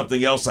then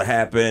something else will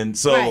happen.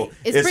 So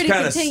it's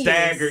kind of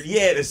staggered.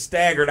 Yeah, it's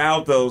staggered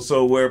out, though,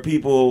 so where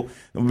people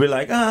will be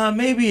like,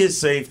 maybe it's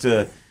safe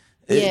to...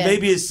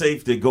 Maybe it's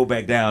safe to go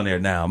back down there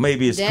now.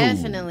 Maybe it's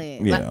definitely.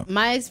 Cool.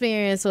 My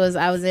experience was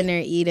I was in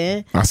there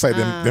eating. I say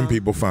them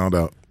people found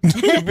out.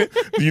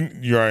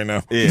 you already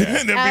know.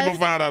 Yeah. Them people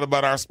found out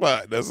about our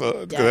spot. That's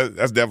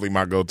definitely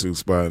my go-to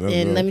spot.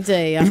 Let me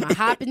tell you, I'm a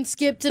hop and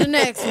skip to the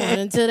next one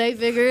until they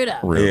figure it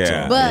out. Real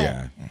talk.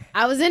 But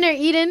I was in there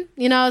eating.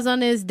 I was on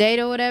this date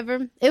or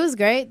whatever. It was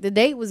great. The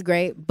date was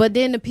great. But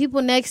then the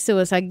people next to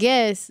us, I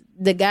guess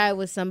the guy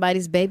was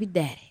somebody's baby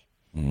daddy.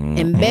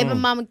 And baby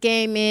mama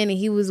came in and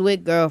he was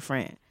with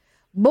girlfriend.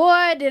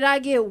 Boy, did I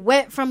get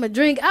wet from a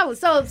drink. I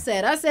was so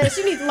upset. I said,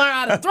 she needs to learn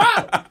how to throw.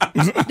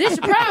 This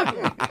your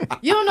problem.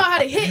 You don't know how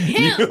to hit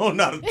him. You don't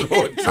know how to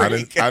throw a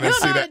drink. I didn't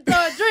see that. You don't know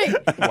how to throw a drink.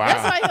 Wow.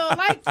 That's why he don't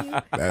like you.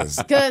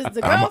 Because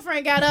the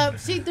girlfriend got up,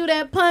 she threw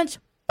that punch,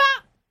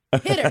 pop,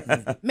 hit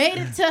her. Made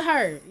it to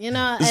her, and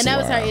that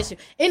was her issue.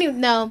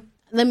 Anyway,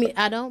 we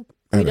don't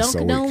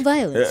condone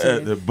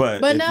violence.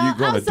 But if you're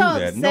going to do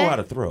that, know how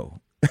to throw.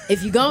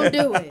 If you gonna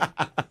do it,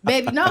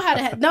 baby, know how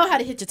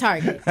to hit your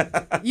target.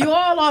 You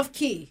all off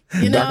key,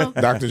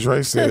 Dr.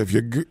 Dre said, if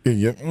you're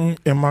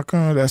in my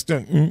car, that's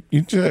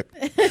you check.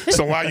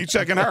 So why you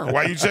checking her?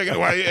 Why you checking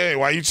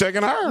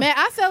her? Man,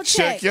 I felt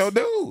checked. Check your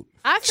dude.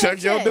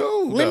 Check your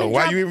dude.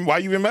 Why you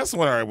even messing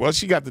with her? Well,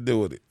 she got to do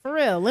with it. For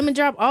real, lemon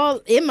drop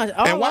all in my.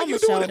 All and why you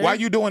doing it? Why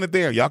you doing it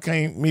there? Y'all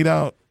can't meet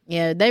out.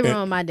 Yeah, they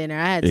ruined my dinner.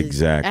 I had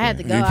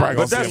to go.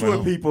 But that's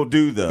what people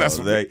do, though.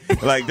 They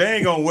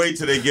ain't gonna wait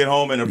till they get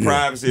home in the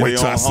privacy of their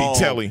own home. Wait till I see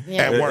Telly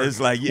at work. It's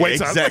like,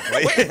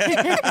 exactly.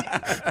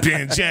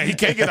 Then Jan, he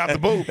can't get out the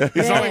booth.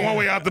 There's only one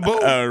way out the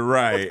booth.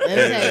 Right.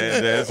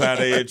 And that's how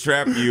they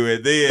entrap you.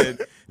 And then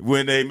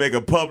when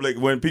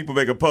people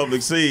make a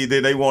public scene,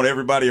 then they want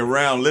everybody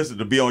around listen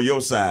to be on your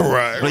side.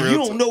 Right. But you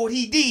don't know what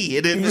he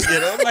did. And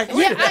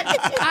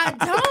I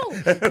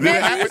don't.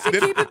 Maybe you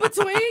should keep it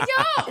between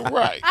y'all.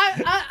 Right.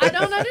 I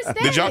don't understand.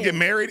 Did y'all get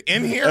married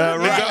in here?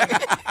 Right.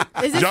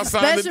 Is this a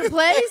special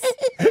place?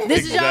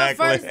 This is y'all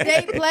first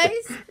date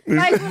place?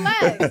 Like,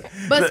 relax.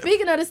 But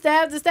speaking of the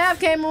staff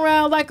came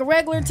around like a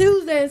regular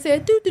Tuesday and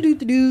said, do,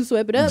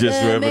 sweep it up,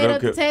 made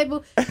up the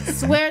table.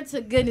 Swear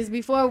to goodness,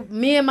 before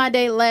me and my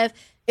date left,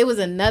 it was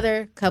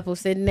another couple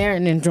sitting there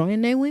and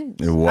enjoying their wings.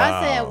 Wow.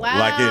 I said, wow.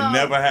 Like it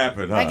never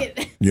happened, huh?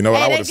 You know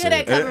what I would have said?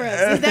 They good at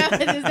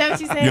cover-ups. Is that what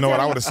she said? You know what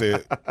I would have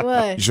said?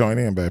 What? Join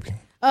in, baby.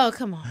 Oh,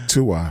 come on.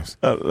 2 wives.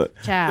 Child.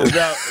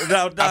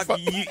 Now, Doc,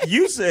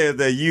 you said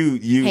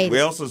that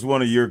Elsa's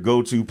one of your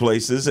go-to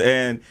places,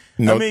 and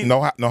no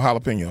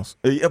jalapenos.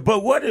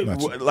 But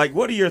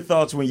what are your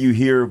thoughts when you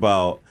hear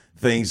about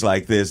things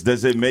like this?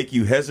 Does it make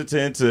you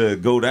hesitant to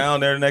go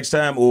down there next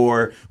time,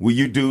 or will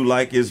you do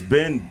like it's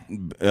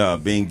been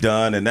being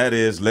done, and that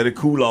is let it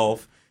cool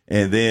off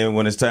and then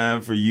when it's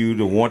time for you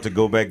to want to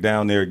go back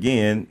down there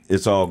again,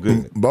 it's all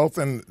good. Both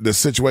in the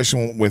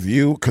situation with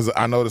you, because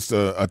I noticed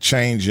a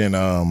change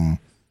in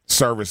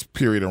service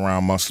period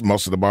around most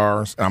of the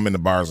bars. I'm in the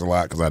bars a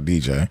lot because I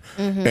DJ.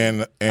 Mm-hmm.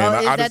 And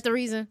is that the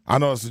reason? I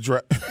noticed the Is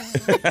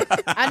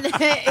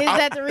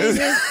that the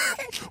reason?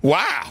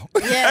 Wow.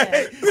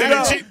 Yeah.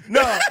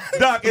 No,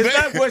 Doc, is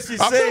that what she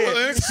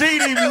said? She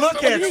didn't even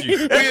look at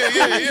you.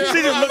 Yeah.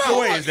 She didn't look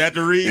away. Is that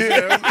the reason?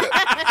 Yeah,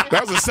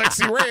 that was a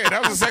sexy red.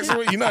 That was a sexy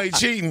red. You know he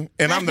cheating,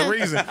 and I'm the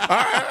reason. All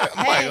right.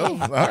 I'm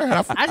like, all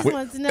right. I just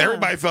wanted to know.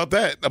 Everybody felt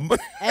that.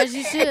 As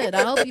you should.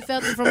 I hope you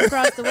felt it from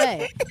across the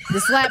way.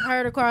 The slap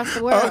heard across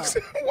the world.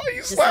 Why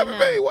you slapping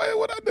me?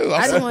 What I do?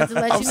 I just wanted to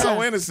let you know.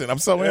 I'm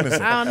so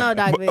innocent. I don't know,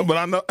 Doc B. But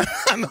I know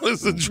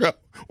it's a drop.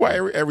 Why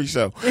every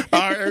show?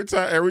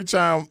 Every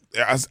time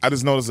I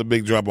just notice a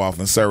big drop off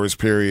in service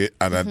period.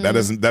 That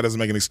doesn't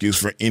make an excuse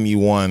for any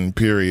one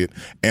period.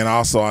 And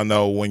also I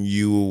know when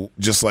you,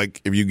 just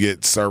like if you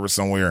get service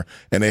somewhere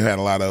and they've had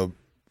a lot of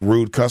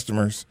rude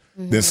customers,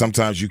 then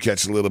sometimes you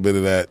catch a little bit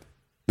of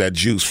that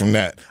juice from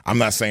that. I'm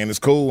not saying it's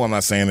cool. I'm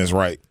not saying it's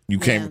right. You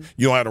can't.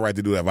 You don't have the right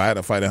to do that. If I had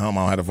to fight at home,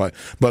 I don't have to fight.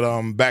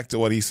 But back to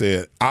what he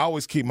said. I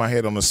always keep my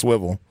head on the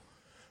swivel,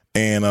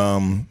 and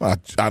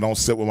I don't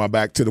sit with my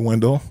back to the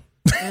window.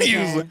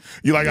 Usually,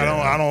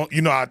 I don't.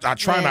 You know, I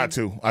try not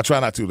to. I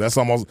try not to. That's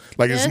almost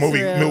like this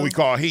movie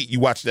called Heat. You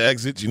watch the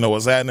exits. You know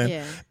what's happening.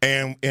 Yeah.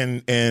 And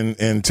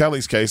in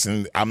Telly's case,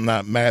 and I'm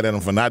not mad at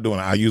him for not doing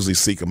it. I usually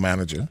seek a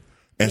manager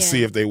and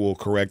see if they will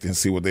correct and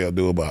see what they'll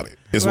do about it.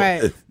 It's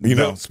right.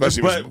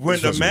 Especially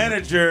when the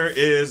manager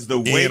is the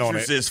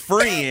waitress's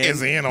friend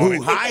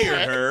who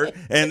hired her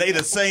and they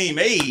the same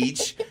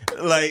age,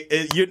 like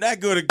you're not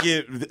going to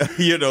get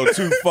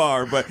too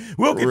far. But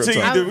we'll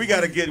continue. We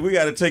got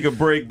to take a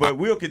break, but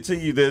we'll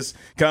continue this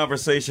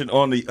conversation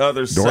on the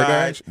other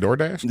side.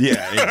 DoorDash.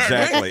 Yeah,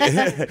 exactly.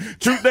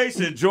 Truth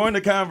Nation, join the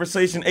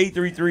conversation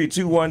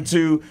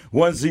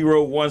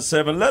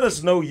 833-212-1017. Let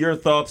us know your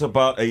thoughts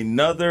about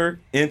another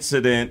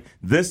incident.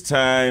 This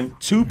time,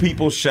 2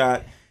 people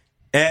shot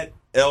at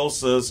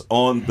Elsa's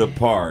on the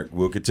park.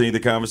 We'll continue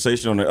the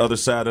conversation on the other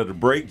side of the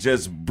break.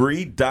 Just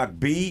breathe. Doc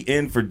B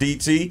in for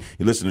DT.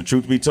 You listen to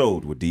Truth Be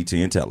Told with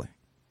DT and Telly.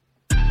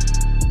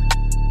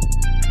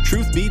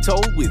 Truth Be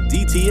Told with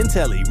DT and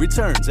Telly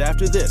returns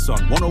after this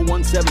on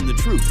 1017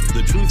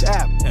 The Truth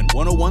app, and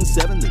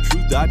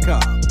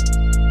 1017thetruth.com.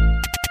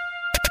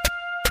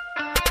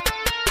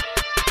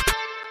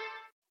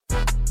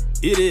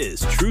 It is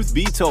Truth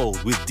Be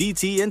Told with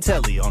DT and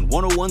Telly on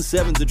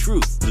 1017 The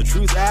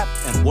Truth app,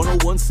 and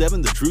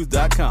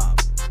 1017thetruth.com.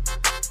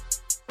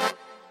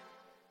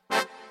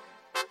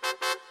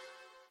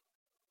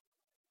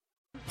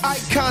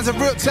 Icons of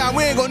real time,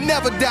 we ain't gonna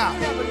never doubt.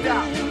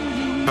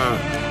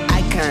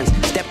 Icons,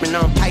 stepping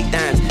on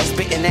pythons,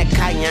 spitting that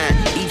cayenne,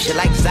 eat you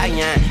like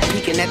Zion,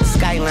 peeking at the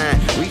skyline,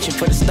 reaching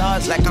for the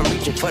stars like I'm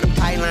reaching for the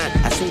pylon.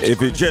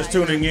 If you're just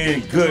tuning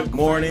in, good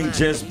morning.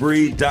 Just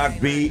breathe. Doc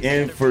B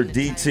in for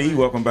DT.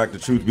 Welcome back to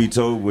Truth Be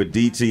Told with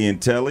DT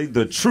and Telly.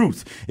 The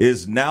Truth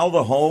is now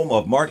the home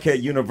of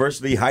Marquette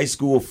University High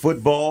School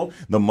football.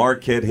 The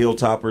Marquette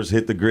Hilltoppers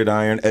hit the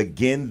gridiron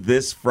again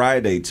this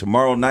Friday,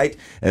 tomorrow night,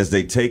 as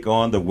they take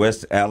on the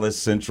West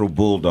Allis Central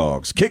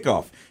Bulldogs.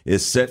 Kickoff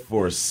is set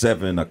for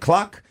 7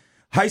 o'clock.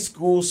 High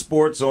school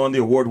sports on the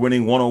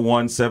award-winning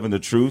 1017 The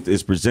Truth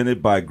is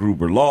presented by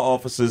Gruber Law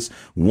Offices.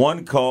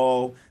 One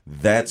call,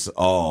 that's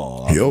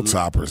all.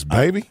 Hilltoppers,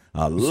 baby.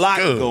 A lot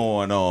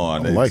going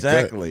on.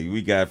 Exactly.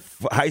 We got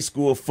high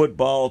school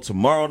football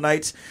tomorrow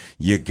night.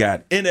 You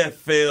got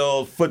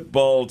NFL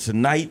football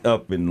tonight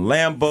up in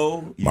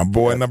Lambeau. My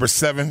boy, number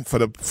 7 for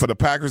the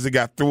Packers that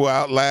got thrown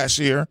out last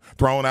year.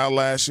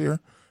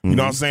 You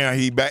know what I'm saying?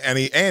 He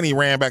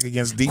ran back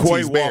against DT's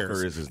Quay Bears.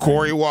 Walker is his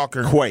Corey name.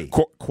 Walker. Quay.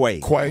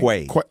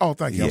 Oh,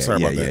 thank you. I'm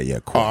sorry about that. Yeah.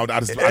 I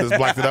just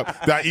blacked it up.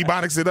 Did I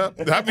Ebonics it up?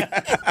 I'm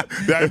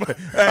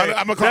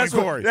gonna call him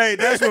Corey. Hey,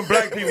 that's when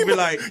black people be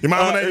like, your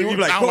mama name? You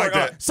be like, I don't Corey, like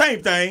that.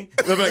 Same thing.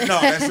 They're like, no,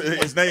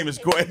 his name is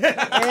Quay.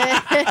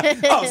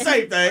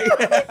 Same thing.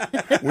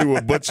 We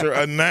will butcher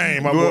a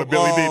name. My boy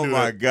Billy D do that. Oh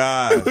my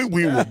God.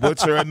 We will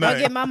butcher a name. I'll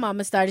get my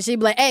mama started. She'd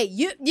be like, "Hey,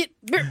 you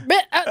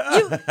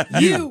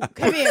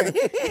come here."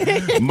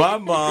 My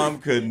mom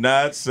could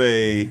not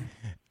say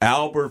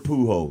Albert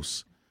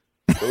Pujols.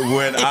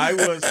 When I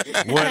was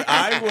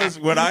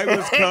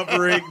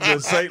covering the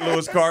St.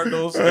 Louis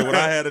Cardinals, and when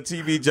I had a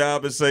TV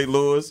job in St.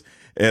 Louis,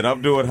 and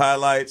I'm doing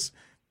highlights,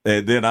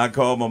 and then I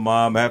call my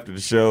mom after the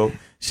show,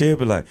 she'll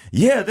be like,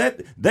 "Yeah,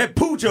 that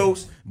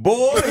Pujols,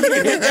 boy, he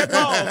hit that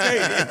ball."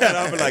 And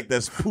I'll be like,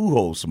 "That's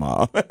Pujols,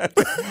 Mom."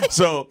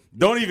 So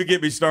don't even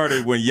get me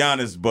started when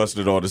Giannis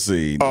busted on the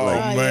scene. Oh,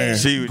 man.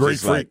 She was great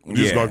just freak. like, We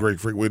just got great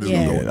freak. We just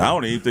gonna go with I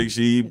don't even think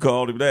she even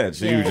called him that.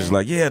 She was just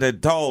like, "Yeah,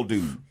 that tall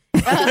dude."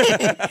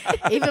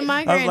 Even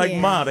my I was granny. like,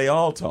 "Ma, they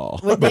all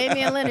tall." With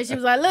Damian Lillard, she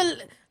was like, Little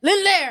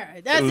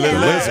Larry. That's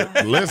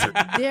it. Listen.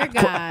 Dear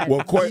God.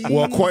 Quay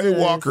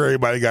Walker,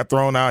 everybody got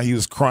thrown out. He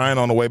was crying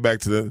on the way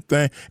back to the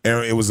thing,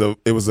 and it was a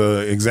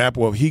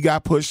example of he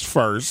got pushed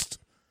first,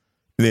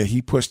 then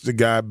he pushed the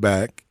guy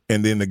back,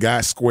 and then the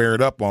guy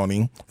squared up on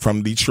him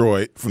from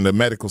Detroit, from the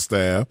medical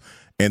staff,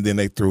 and then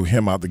they threw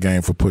him out the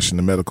game for pushing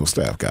the medical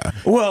staff guy.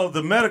 Well,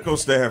 the medical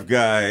staff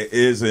guy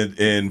isn't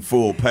in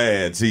full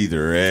pads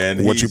either.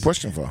 And what you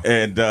pushed him for?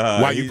 And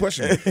why you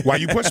pushing me? Why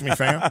you pushing me,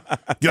 fam?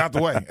 Get out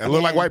the way. It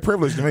looked like white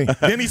privilege to me.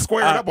 Then he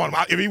squared up on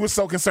him. If he was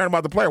so concerned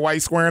about the player, why he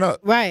squaring up?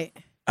 Right.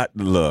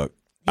 Look,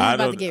 I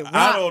about to get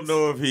I rocked. don't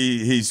know if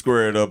he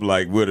squared up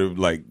like with him,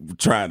 like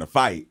trying to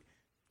fight.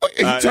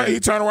 He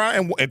turned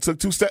around and took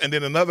 2 steps, and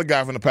then another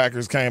guy from the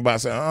Packers came by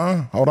and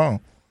said, hold on.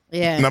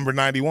 Yeah. Number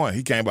 91.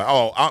 He came by.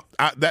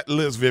 That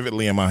lives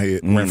vividly in my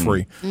head, rent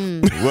free.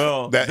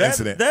 Well, that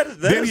incident.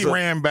 Then he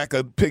ran back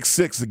a pick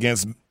 6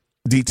 against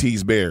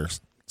DT's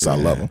Bears. So I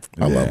love him.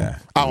 I love him.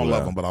 I don't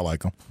love him, but I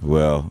like him.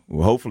 Well,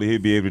 hopefully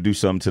he'll be able to do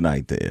something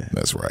tonight there.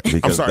 That's right.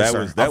 Because I'm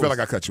sorry, sir. I feel like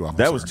I cut you off.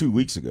 That was 2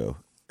 weeks ago.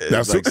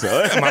 That's like, so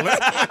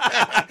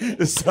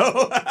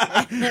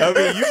I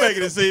mean, you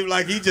making it seem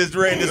like he just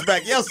ran this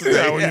back yesterday.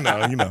 Yeah,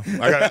 well, you know.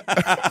 I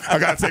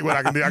got to take what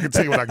I can do. I can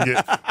tell you what I can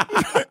get.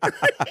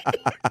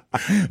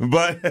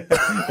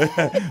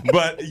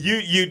 But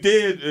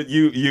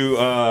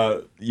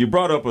you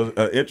brought up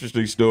an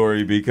interesting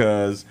story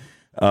because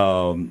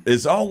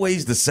it's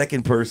always the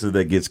second person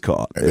that gets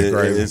caught.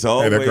 It's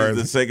always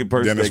the second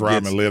person Dennis that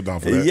Rodman gets lived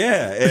off of that.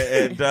 Yeah,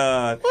 and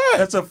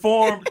that's a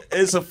form.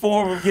 It's a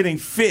form of getting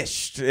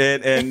fished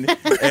and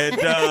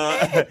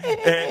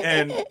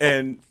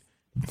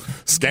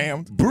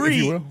scammed.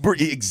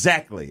 Bree,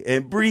 exactly.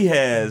 And Bree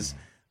has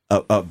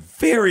a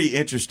very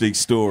interesting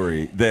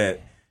story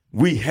that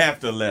we have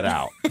to let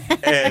out,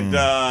 and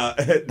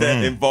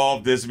that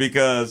involved this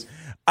because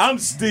I'm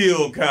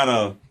still kind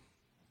of.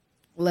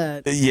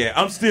 Yeah,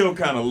 I'm still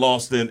kind of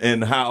lost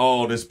in how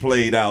all this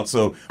played out.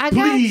 So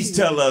please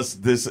tell us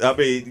this. I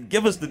mean,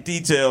 give us the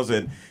details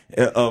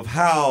of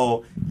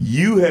how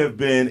you have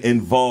been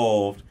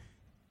involved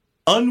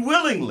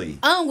unwillingly,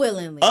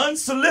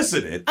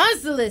 unsolicited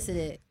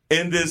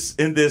in this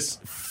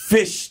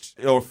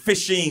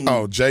fishing.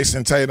 Oh,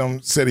 Jason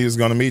Tatum said he was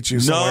going to meet you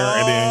somewhere,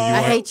 and then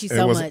I hate you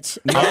so much.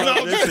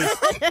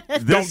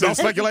 Don't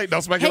speculate.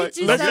 Don't speculate.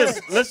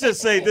 Let's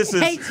just say this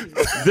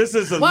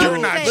is a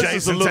little worse.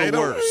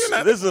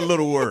 This is a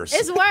little worse.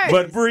 It's worse.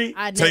 But Bree,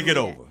 take it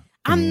over.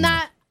 I'm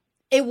not.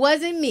 It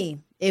wasn't me.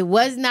 It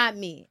was not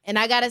me, and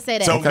I gotta say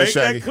that. So make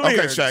Shaggy. that clear.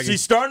 Okay, Shaggy.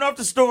 She's starting off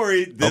the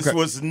story. This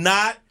was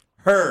not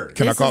her.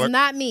 Can I call this her? is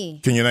not me.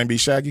 Can your name be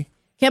Shaggy?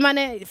 Can my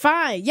name?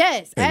 Fine.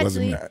 Yes, It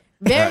wasn't actually. me.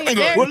 Very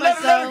Well,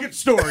 much let her get the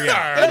story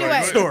out. Anyway.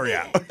 Get the story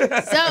out.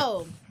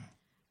 So,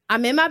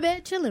 I'm in my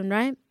bed chilling,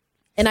 right?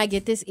 And I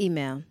get this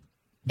email.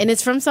 And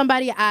it's from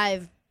somebody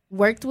I've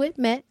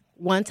met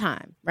one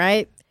time,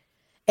 right?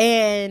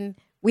 And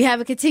we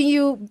have a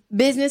continued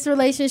business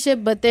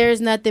relationship, but there's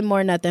nothing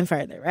more, nothing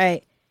further,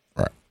 right?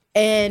 Right.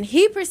 And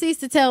he proceeds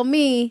to tell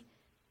me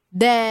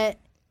that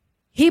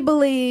he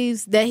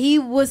believes that he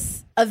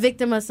was a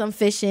victim of some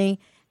phishing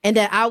and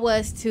that I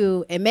was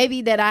too, and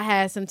maybe that I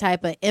had some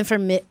type of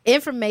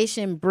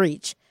information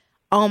breach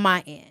on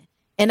my end,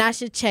 and I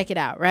should check it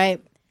out,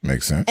 right?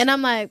 Makes sense. And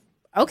I'm like,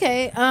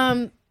 okay,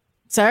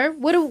 sir,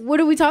 what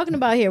are we talking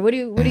about here? What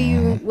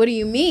do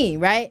you mean,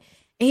 right?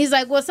 And he's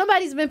like, well,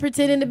 somebody's been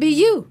pretending to be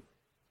you.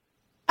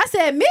 I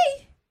said,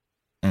 me?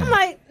 I'm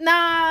like,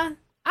 nah,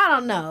 I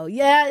don't know.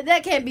 Yeah,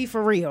 that can't be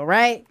for real,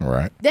 right?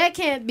 Right. That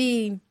can't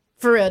be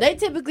for real. They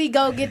typically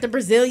go get the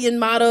Brazilian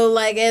model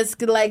like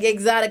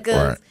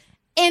Exoticas. Right.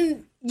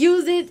 And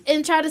use it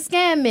and try to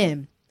scam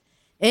men.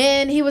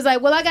 And he was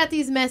like, well, I got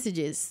these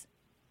messages.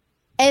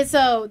 And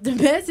so the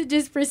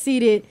messages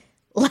proceeded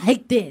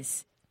like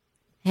this.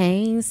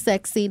 Hey,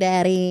 sexy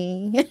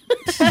daddy.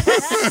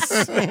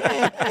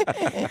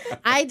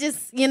 I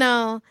just,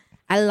 I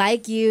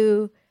like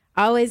you.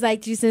 I always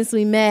liked you since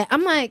we met.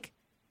 I'm like,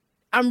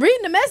 I'm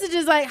reading the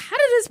messages like, how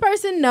did this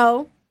person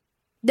know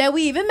that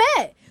we even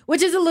met?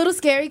 Which is a little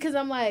scary because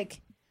I'm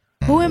like,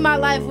 who in my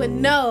life would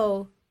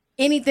know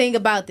anything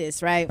about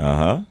this, right?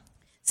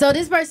 So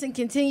this person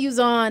continues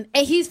on,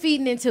 and he's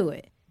feeding into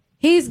it.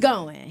 He's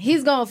going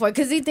for it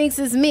because he thinks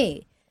it's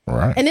me.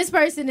 Right. And this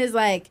person is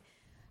like,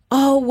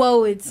 oh,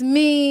 whoa, it's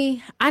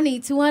me. I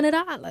need $200,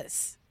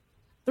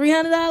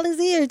 $300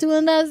 here,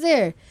 $200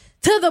 there.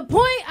 To the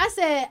point,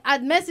 I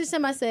messaged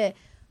him. I said,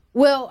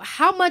 well,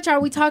 how much are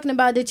we talking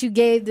about that you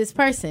gave this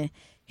person?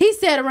 He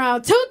said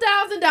around $2,000.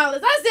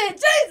 I said,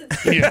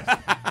 Jesus. Yeah.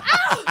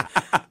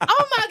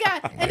 Oh my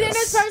God. And then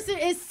this person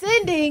is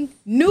sending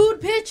nude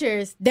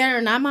pictures.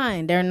 They're not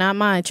mine.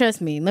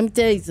 Trust me. Let me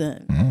tell you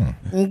something.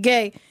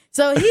 Okay.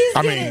 So he's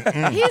getting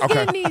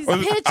these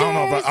pictures.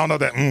 I don't know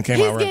that came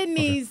out right.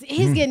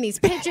 He's getting these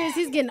pictures.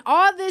 He's getting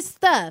all this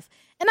stuff.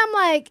 And I'm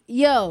like,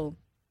 yo,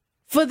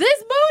 for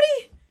this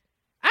booty,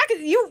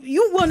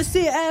 you want to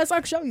see an ass? I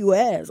can show you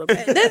ass.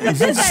 Okay,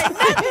 this ain't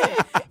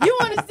nothing. You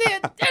want to see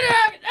it?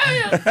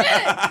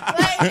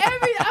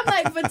 I'm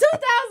like for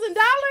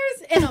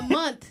 $2,000 in a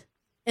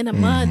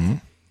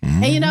month.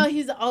 And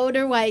he's an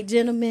older white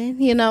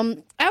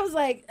gentleman. I was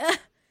like,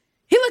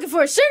 He looking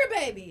for a sugar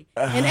baby.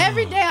 And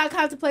every day I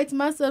contemplate to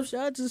myself, should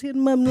I just hit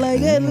him up and like,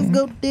 hey, let's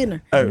go to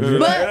dinner.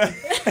 But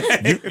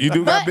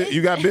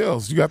you got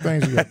bills. You got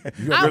things.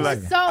 I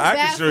was so I baffled.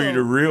 can show you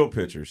the real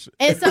pictures.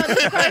 And so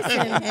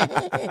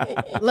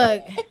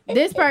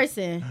this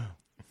person,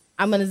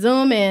 I'm going to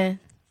zoom in.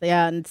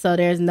 So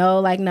there's no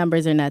like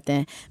numbers or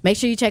nothing. Make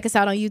sure you check us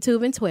out on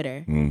YouTube and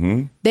Twitter.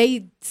 Mm-hmm.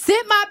 They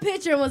sent my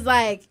picture and was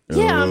like,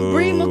 yeah, I'm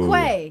Bree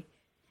McQuay.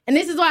 And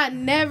this is why I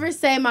never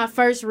say my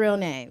first real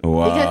name.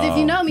 Wow. Because if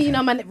you know me, you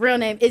know my real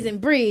name isn't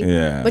Bree,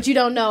 but you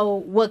don't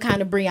know what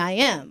kind of Bree I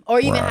am or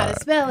even how to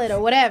spell it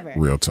or whatever.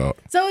 Real talk.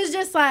 So it's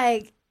just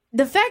like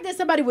the fact that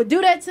somebody would do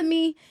that to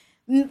me.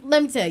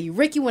 Let me tell you,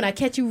 Ricky, when I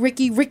catch you,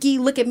 Ricky,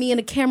 look at me in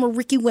the camera,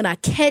 Ricky, when I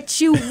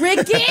catch you,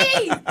 Ricky,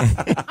 I'm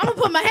going to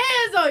put my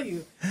hands on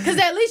you. Because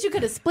at least you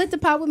could have split the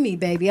pot with me,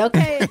 baby,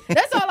 okay?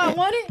 That's all I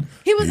wanted.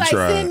 He was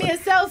send me a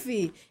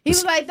selfie. He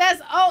was like,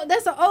 that's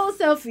an old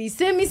selfie.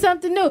 Send me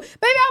something new. Baby,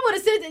 I would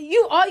have said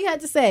you. All you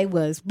had to say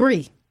was,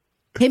 Bree,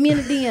 hit me in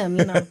the DM,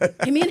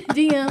 Hit me in the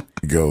DM.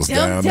 It goes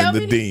down in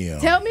the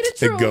DM. Tell me the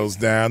truth. It goes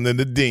down in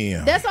the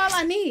DM. That's all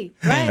I need,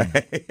 right?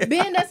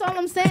 Ben, that's all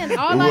I'm saying.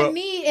 All I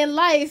need in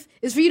life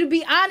is for you to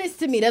be honest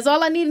to me. That's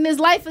all I need in this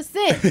life of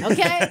sin,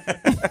 okay?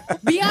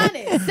 Be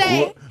honest.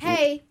 Say,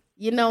 hey,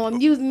 I'm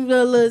using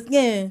the little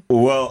skin.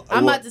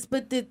 I'm about to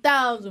split this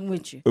 1,000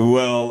 with you.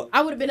 Well,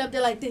 I would have been up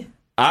there like this.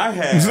 I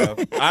have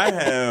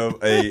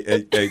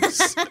a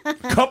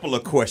couple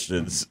of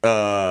questions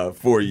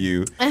for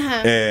you,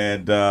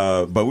 and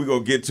but we're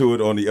gonna get to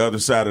it on the other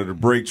side of the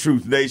break.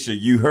 Truth Nation,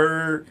 you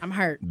heard I'm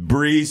hurt.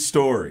 Bree's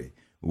story.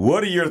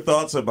 What are your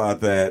thoughts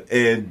about that?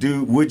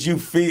 And would you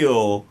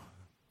feel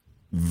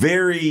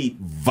very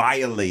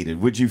violated?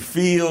 Would you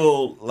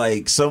feel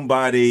like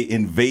somebody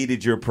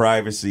invaded your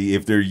privacy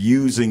if they're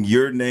using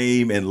your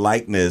name and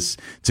likeness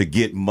to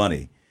get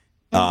money?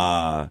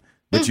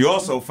 But you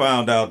also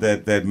found out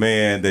that that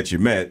man that you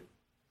met,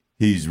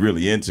 he's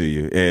really into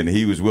you, and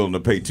he was willing to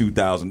pay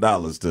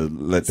 $2,000 to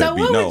let that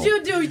be known. So what would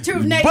you do,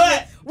 Truth Nation?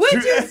 Would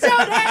you show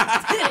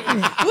that titty?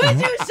 Would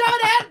you show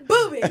that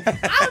booby?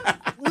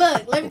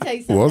 Look, let me tell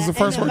you something. What was the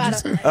first word you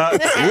said?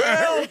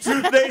 Well,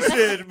 Truth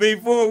Nation,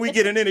 before we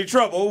get in any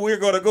trouble, we're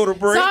going to go to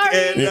break. Sorry.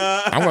 And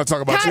I'm going to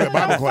talk about you at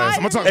Bible class.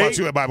 I'm going to talk about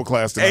you at Bible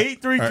class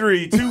tonight.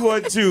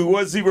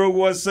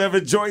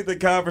 833-212-1017. Join the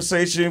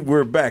conversation.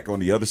 We're back on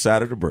the other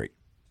side of the break.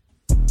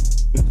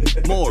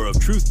 More of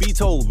Truth Be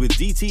Told with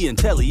DT and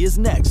Telly is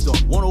next on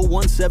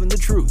 1017 The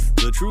Truth,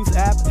 The Truth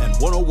app, and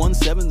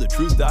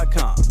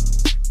 1017thetruth.com.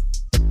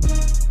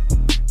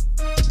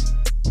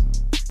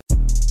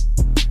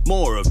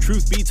 More of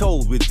Truth Be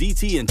Told with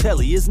DT and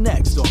Telly is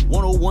next on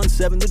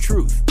 1017 The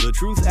Truth, The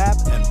Truth app,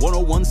 and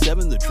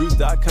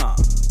 1017thetruth.com.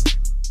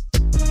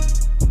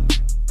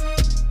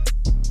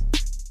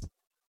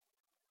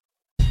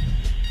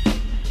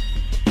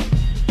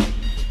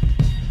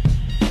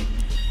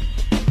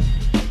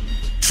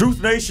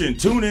 Truth Nation,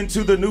 tune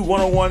into the new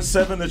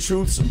 1017 The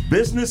Truth's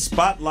Business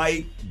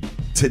Spotlight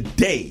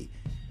today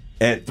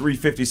at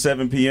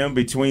 3:57 p.m.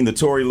 between the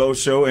Tory Lowe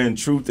Show and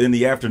Truth in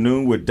the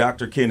Afternoon with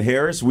Dr. Ken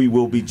Harris. We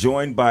will be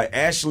joined by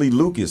Ashley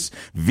Lucas,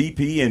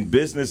 VP and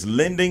Business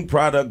Lending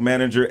Product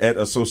Manager at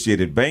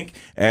Associated Bank.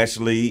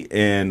 Ashley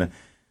and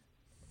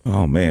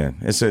oh, man,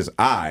 it says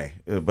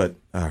but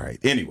all right.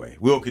 Anyway,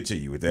 we'll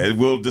continue with that.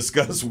 We'll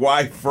discuss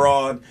why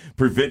fraud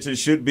prevention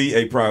should be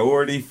a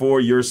priority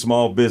for your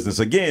small business.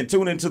 Again,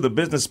 tune into the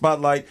Business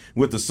Spotlight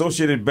with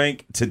Associated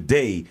Bank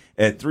today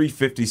at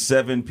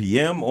 3:57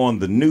 p.m. on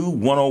the new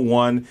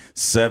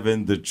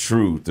 1017 The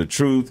Truth. The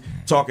Truth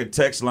talk and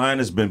text line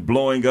has been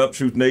blowing up.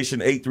 Truth Nation,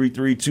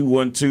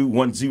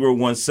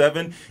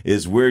 833-212-1017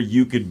 is where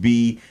you could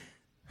be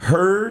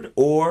heard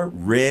or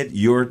read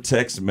your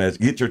text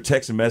message. Get your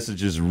text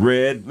messages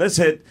read. Let's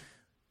hit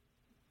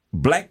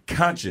Black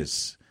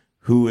Conscious,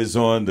 who is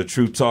on the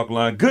Truth Talk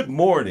line. Good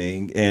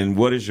morning, and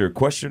what is your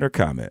question or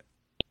comment?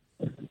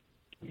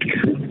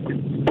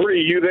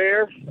 Bree, you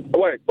there?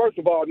 Wait, first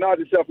of all, nod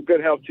yourself for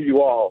good health to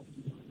you all.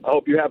 I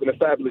hope you're having a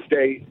fabulous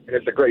day, and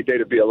it's a great day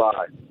to be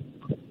alive.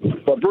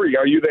 But Bree,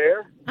 are you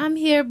there? I'm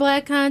here,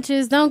 Black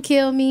Conscious. Don't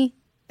kill me.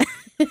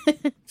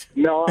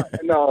 No.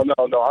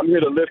 I'm here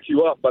to lift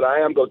you up, but I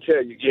am going to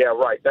tell you, yeah,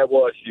 right, that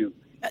was you.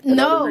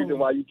 No. The reason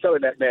why you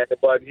telling that man it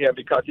wasn't him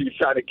because he was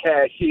trying to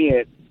cash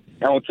in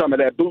on some of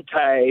that boot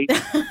tag.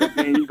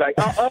 And he's like,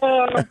 no.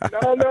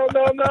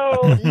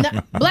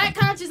 Black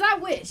Conscious, I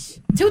wish.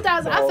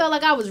 2000. I felt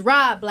like I was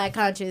robbed, Black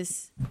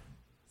Conscious.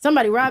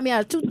 Somebody robbed me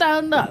out of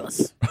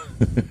 $2,000.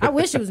 I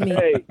wish it was me.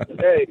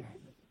 Hey.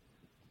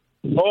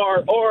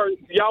 Or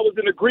y'all was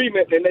in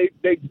agreement and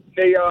they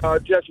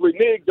just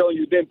reneged on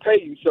you, didn't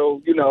pay you.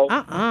 So, It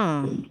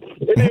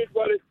is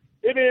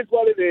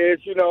what it is.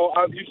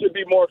 You should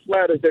be more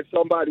flattered that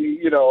somebody,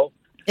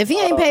 If he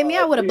ain't paid me,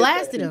 I would have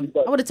blasted him.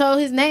 I would have told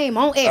his name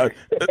on air.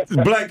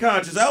 Black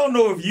Conscious, I don't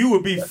know if you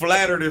would be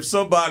flattered if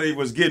somebody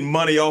was getting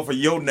money off of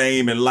your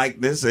name and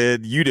likeness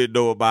and you didn't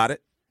know about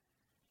it.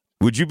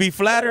 Would you be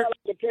flattered?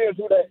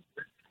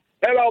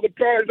 That all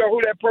depends on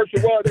who that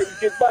person was that was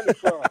getting money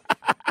from.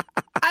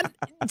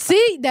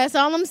 See, that's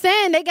all I'm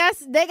saying. They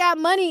got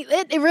money.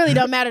 It really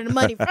don't matter the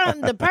money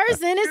from the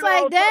person. It's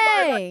like,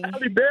 dang.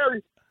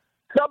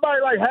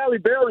 Somebody like Halle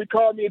Berry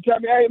called me and tell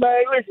me, hey,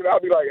 man, listen. I'll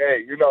be like,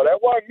 hey, that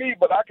wasn't me,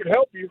 but I can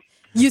help you.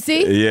 You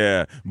see?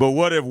 Yeah. But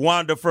what if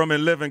Wanda from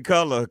In Living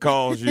Color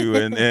calls you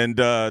and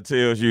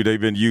tells you they've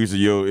been using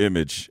your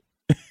image?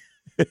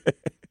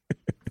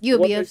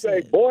 You'll be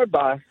upset. Say, boy,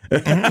 bye.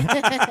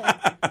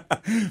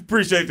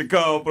 Appreciate the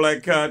call,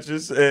 Black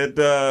Conscious, and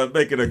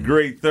make it a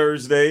great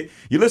Thursday.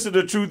 You listen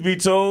to Truth Be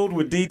Told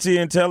with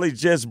DT and Telly,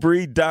 Jess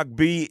Bree, Doc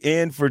B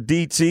in for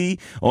DT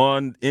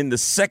in the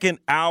second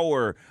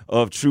hour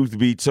of Truth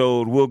Be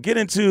Told. We'll get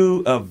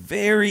into a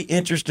very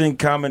interesting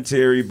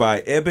commentary by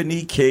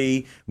Ebony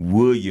K.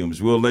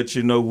 Williams. We'll let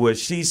you know what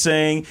she's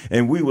saying,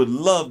 and we would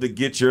love to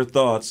get your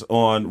thoughts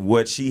on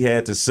what she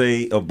had to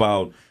say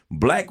about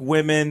Black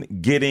women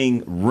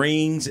getting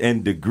rings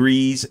and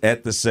degrees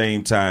at the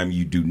same time.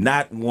 You do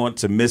not want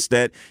to miss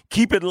that.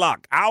 Keep it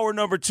locked. Hour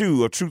number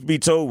 2 of Truth Be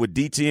Told with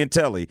DT and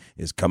Telly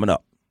is coming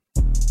up.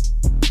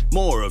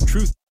 More of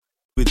Truth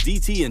with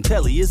DT and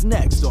Telly is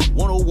next on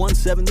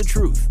 1017 The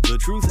Truth, The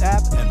Truth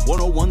app, and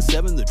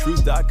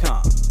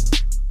 1017thetruth.com.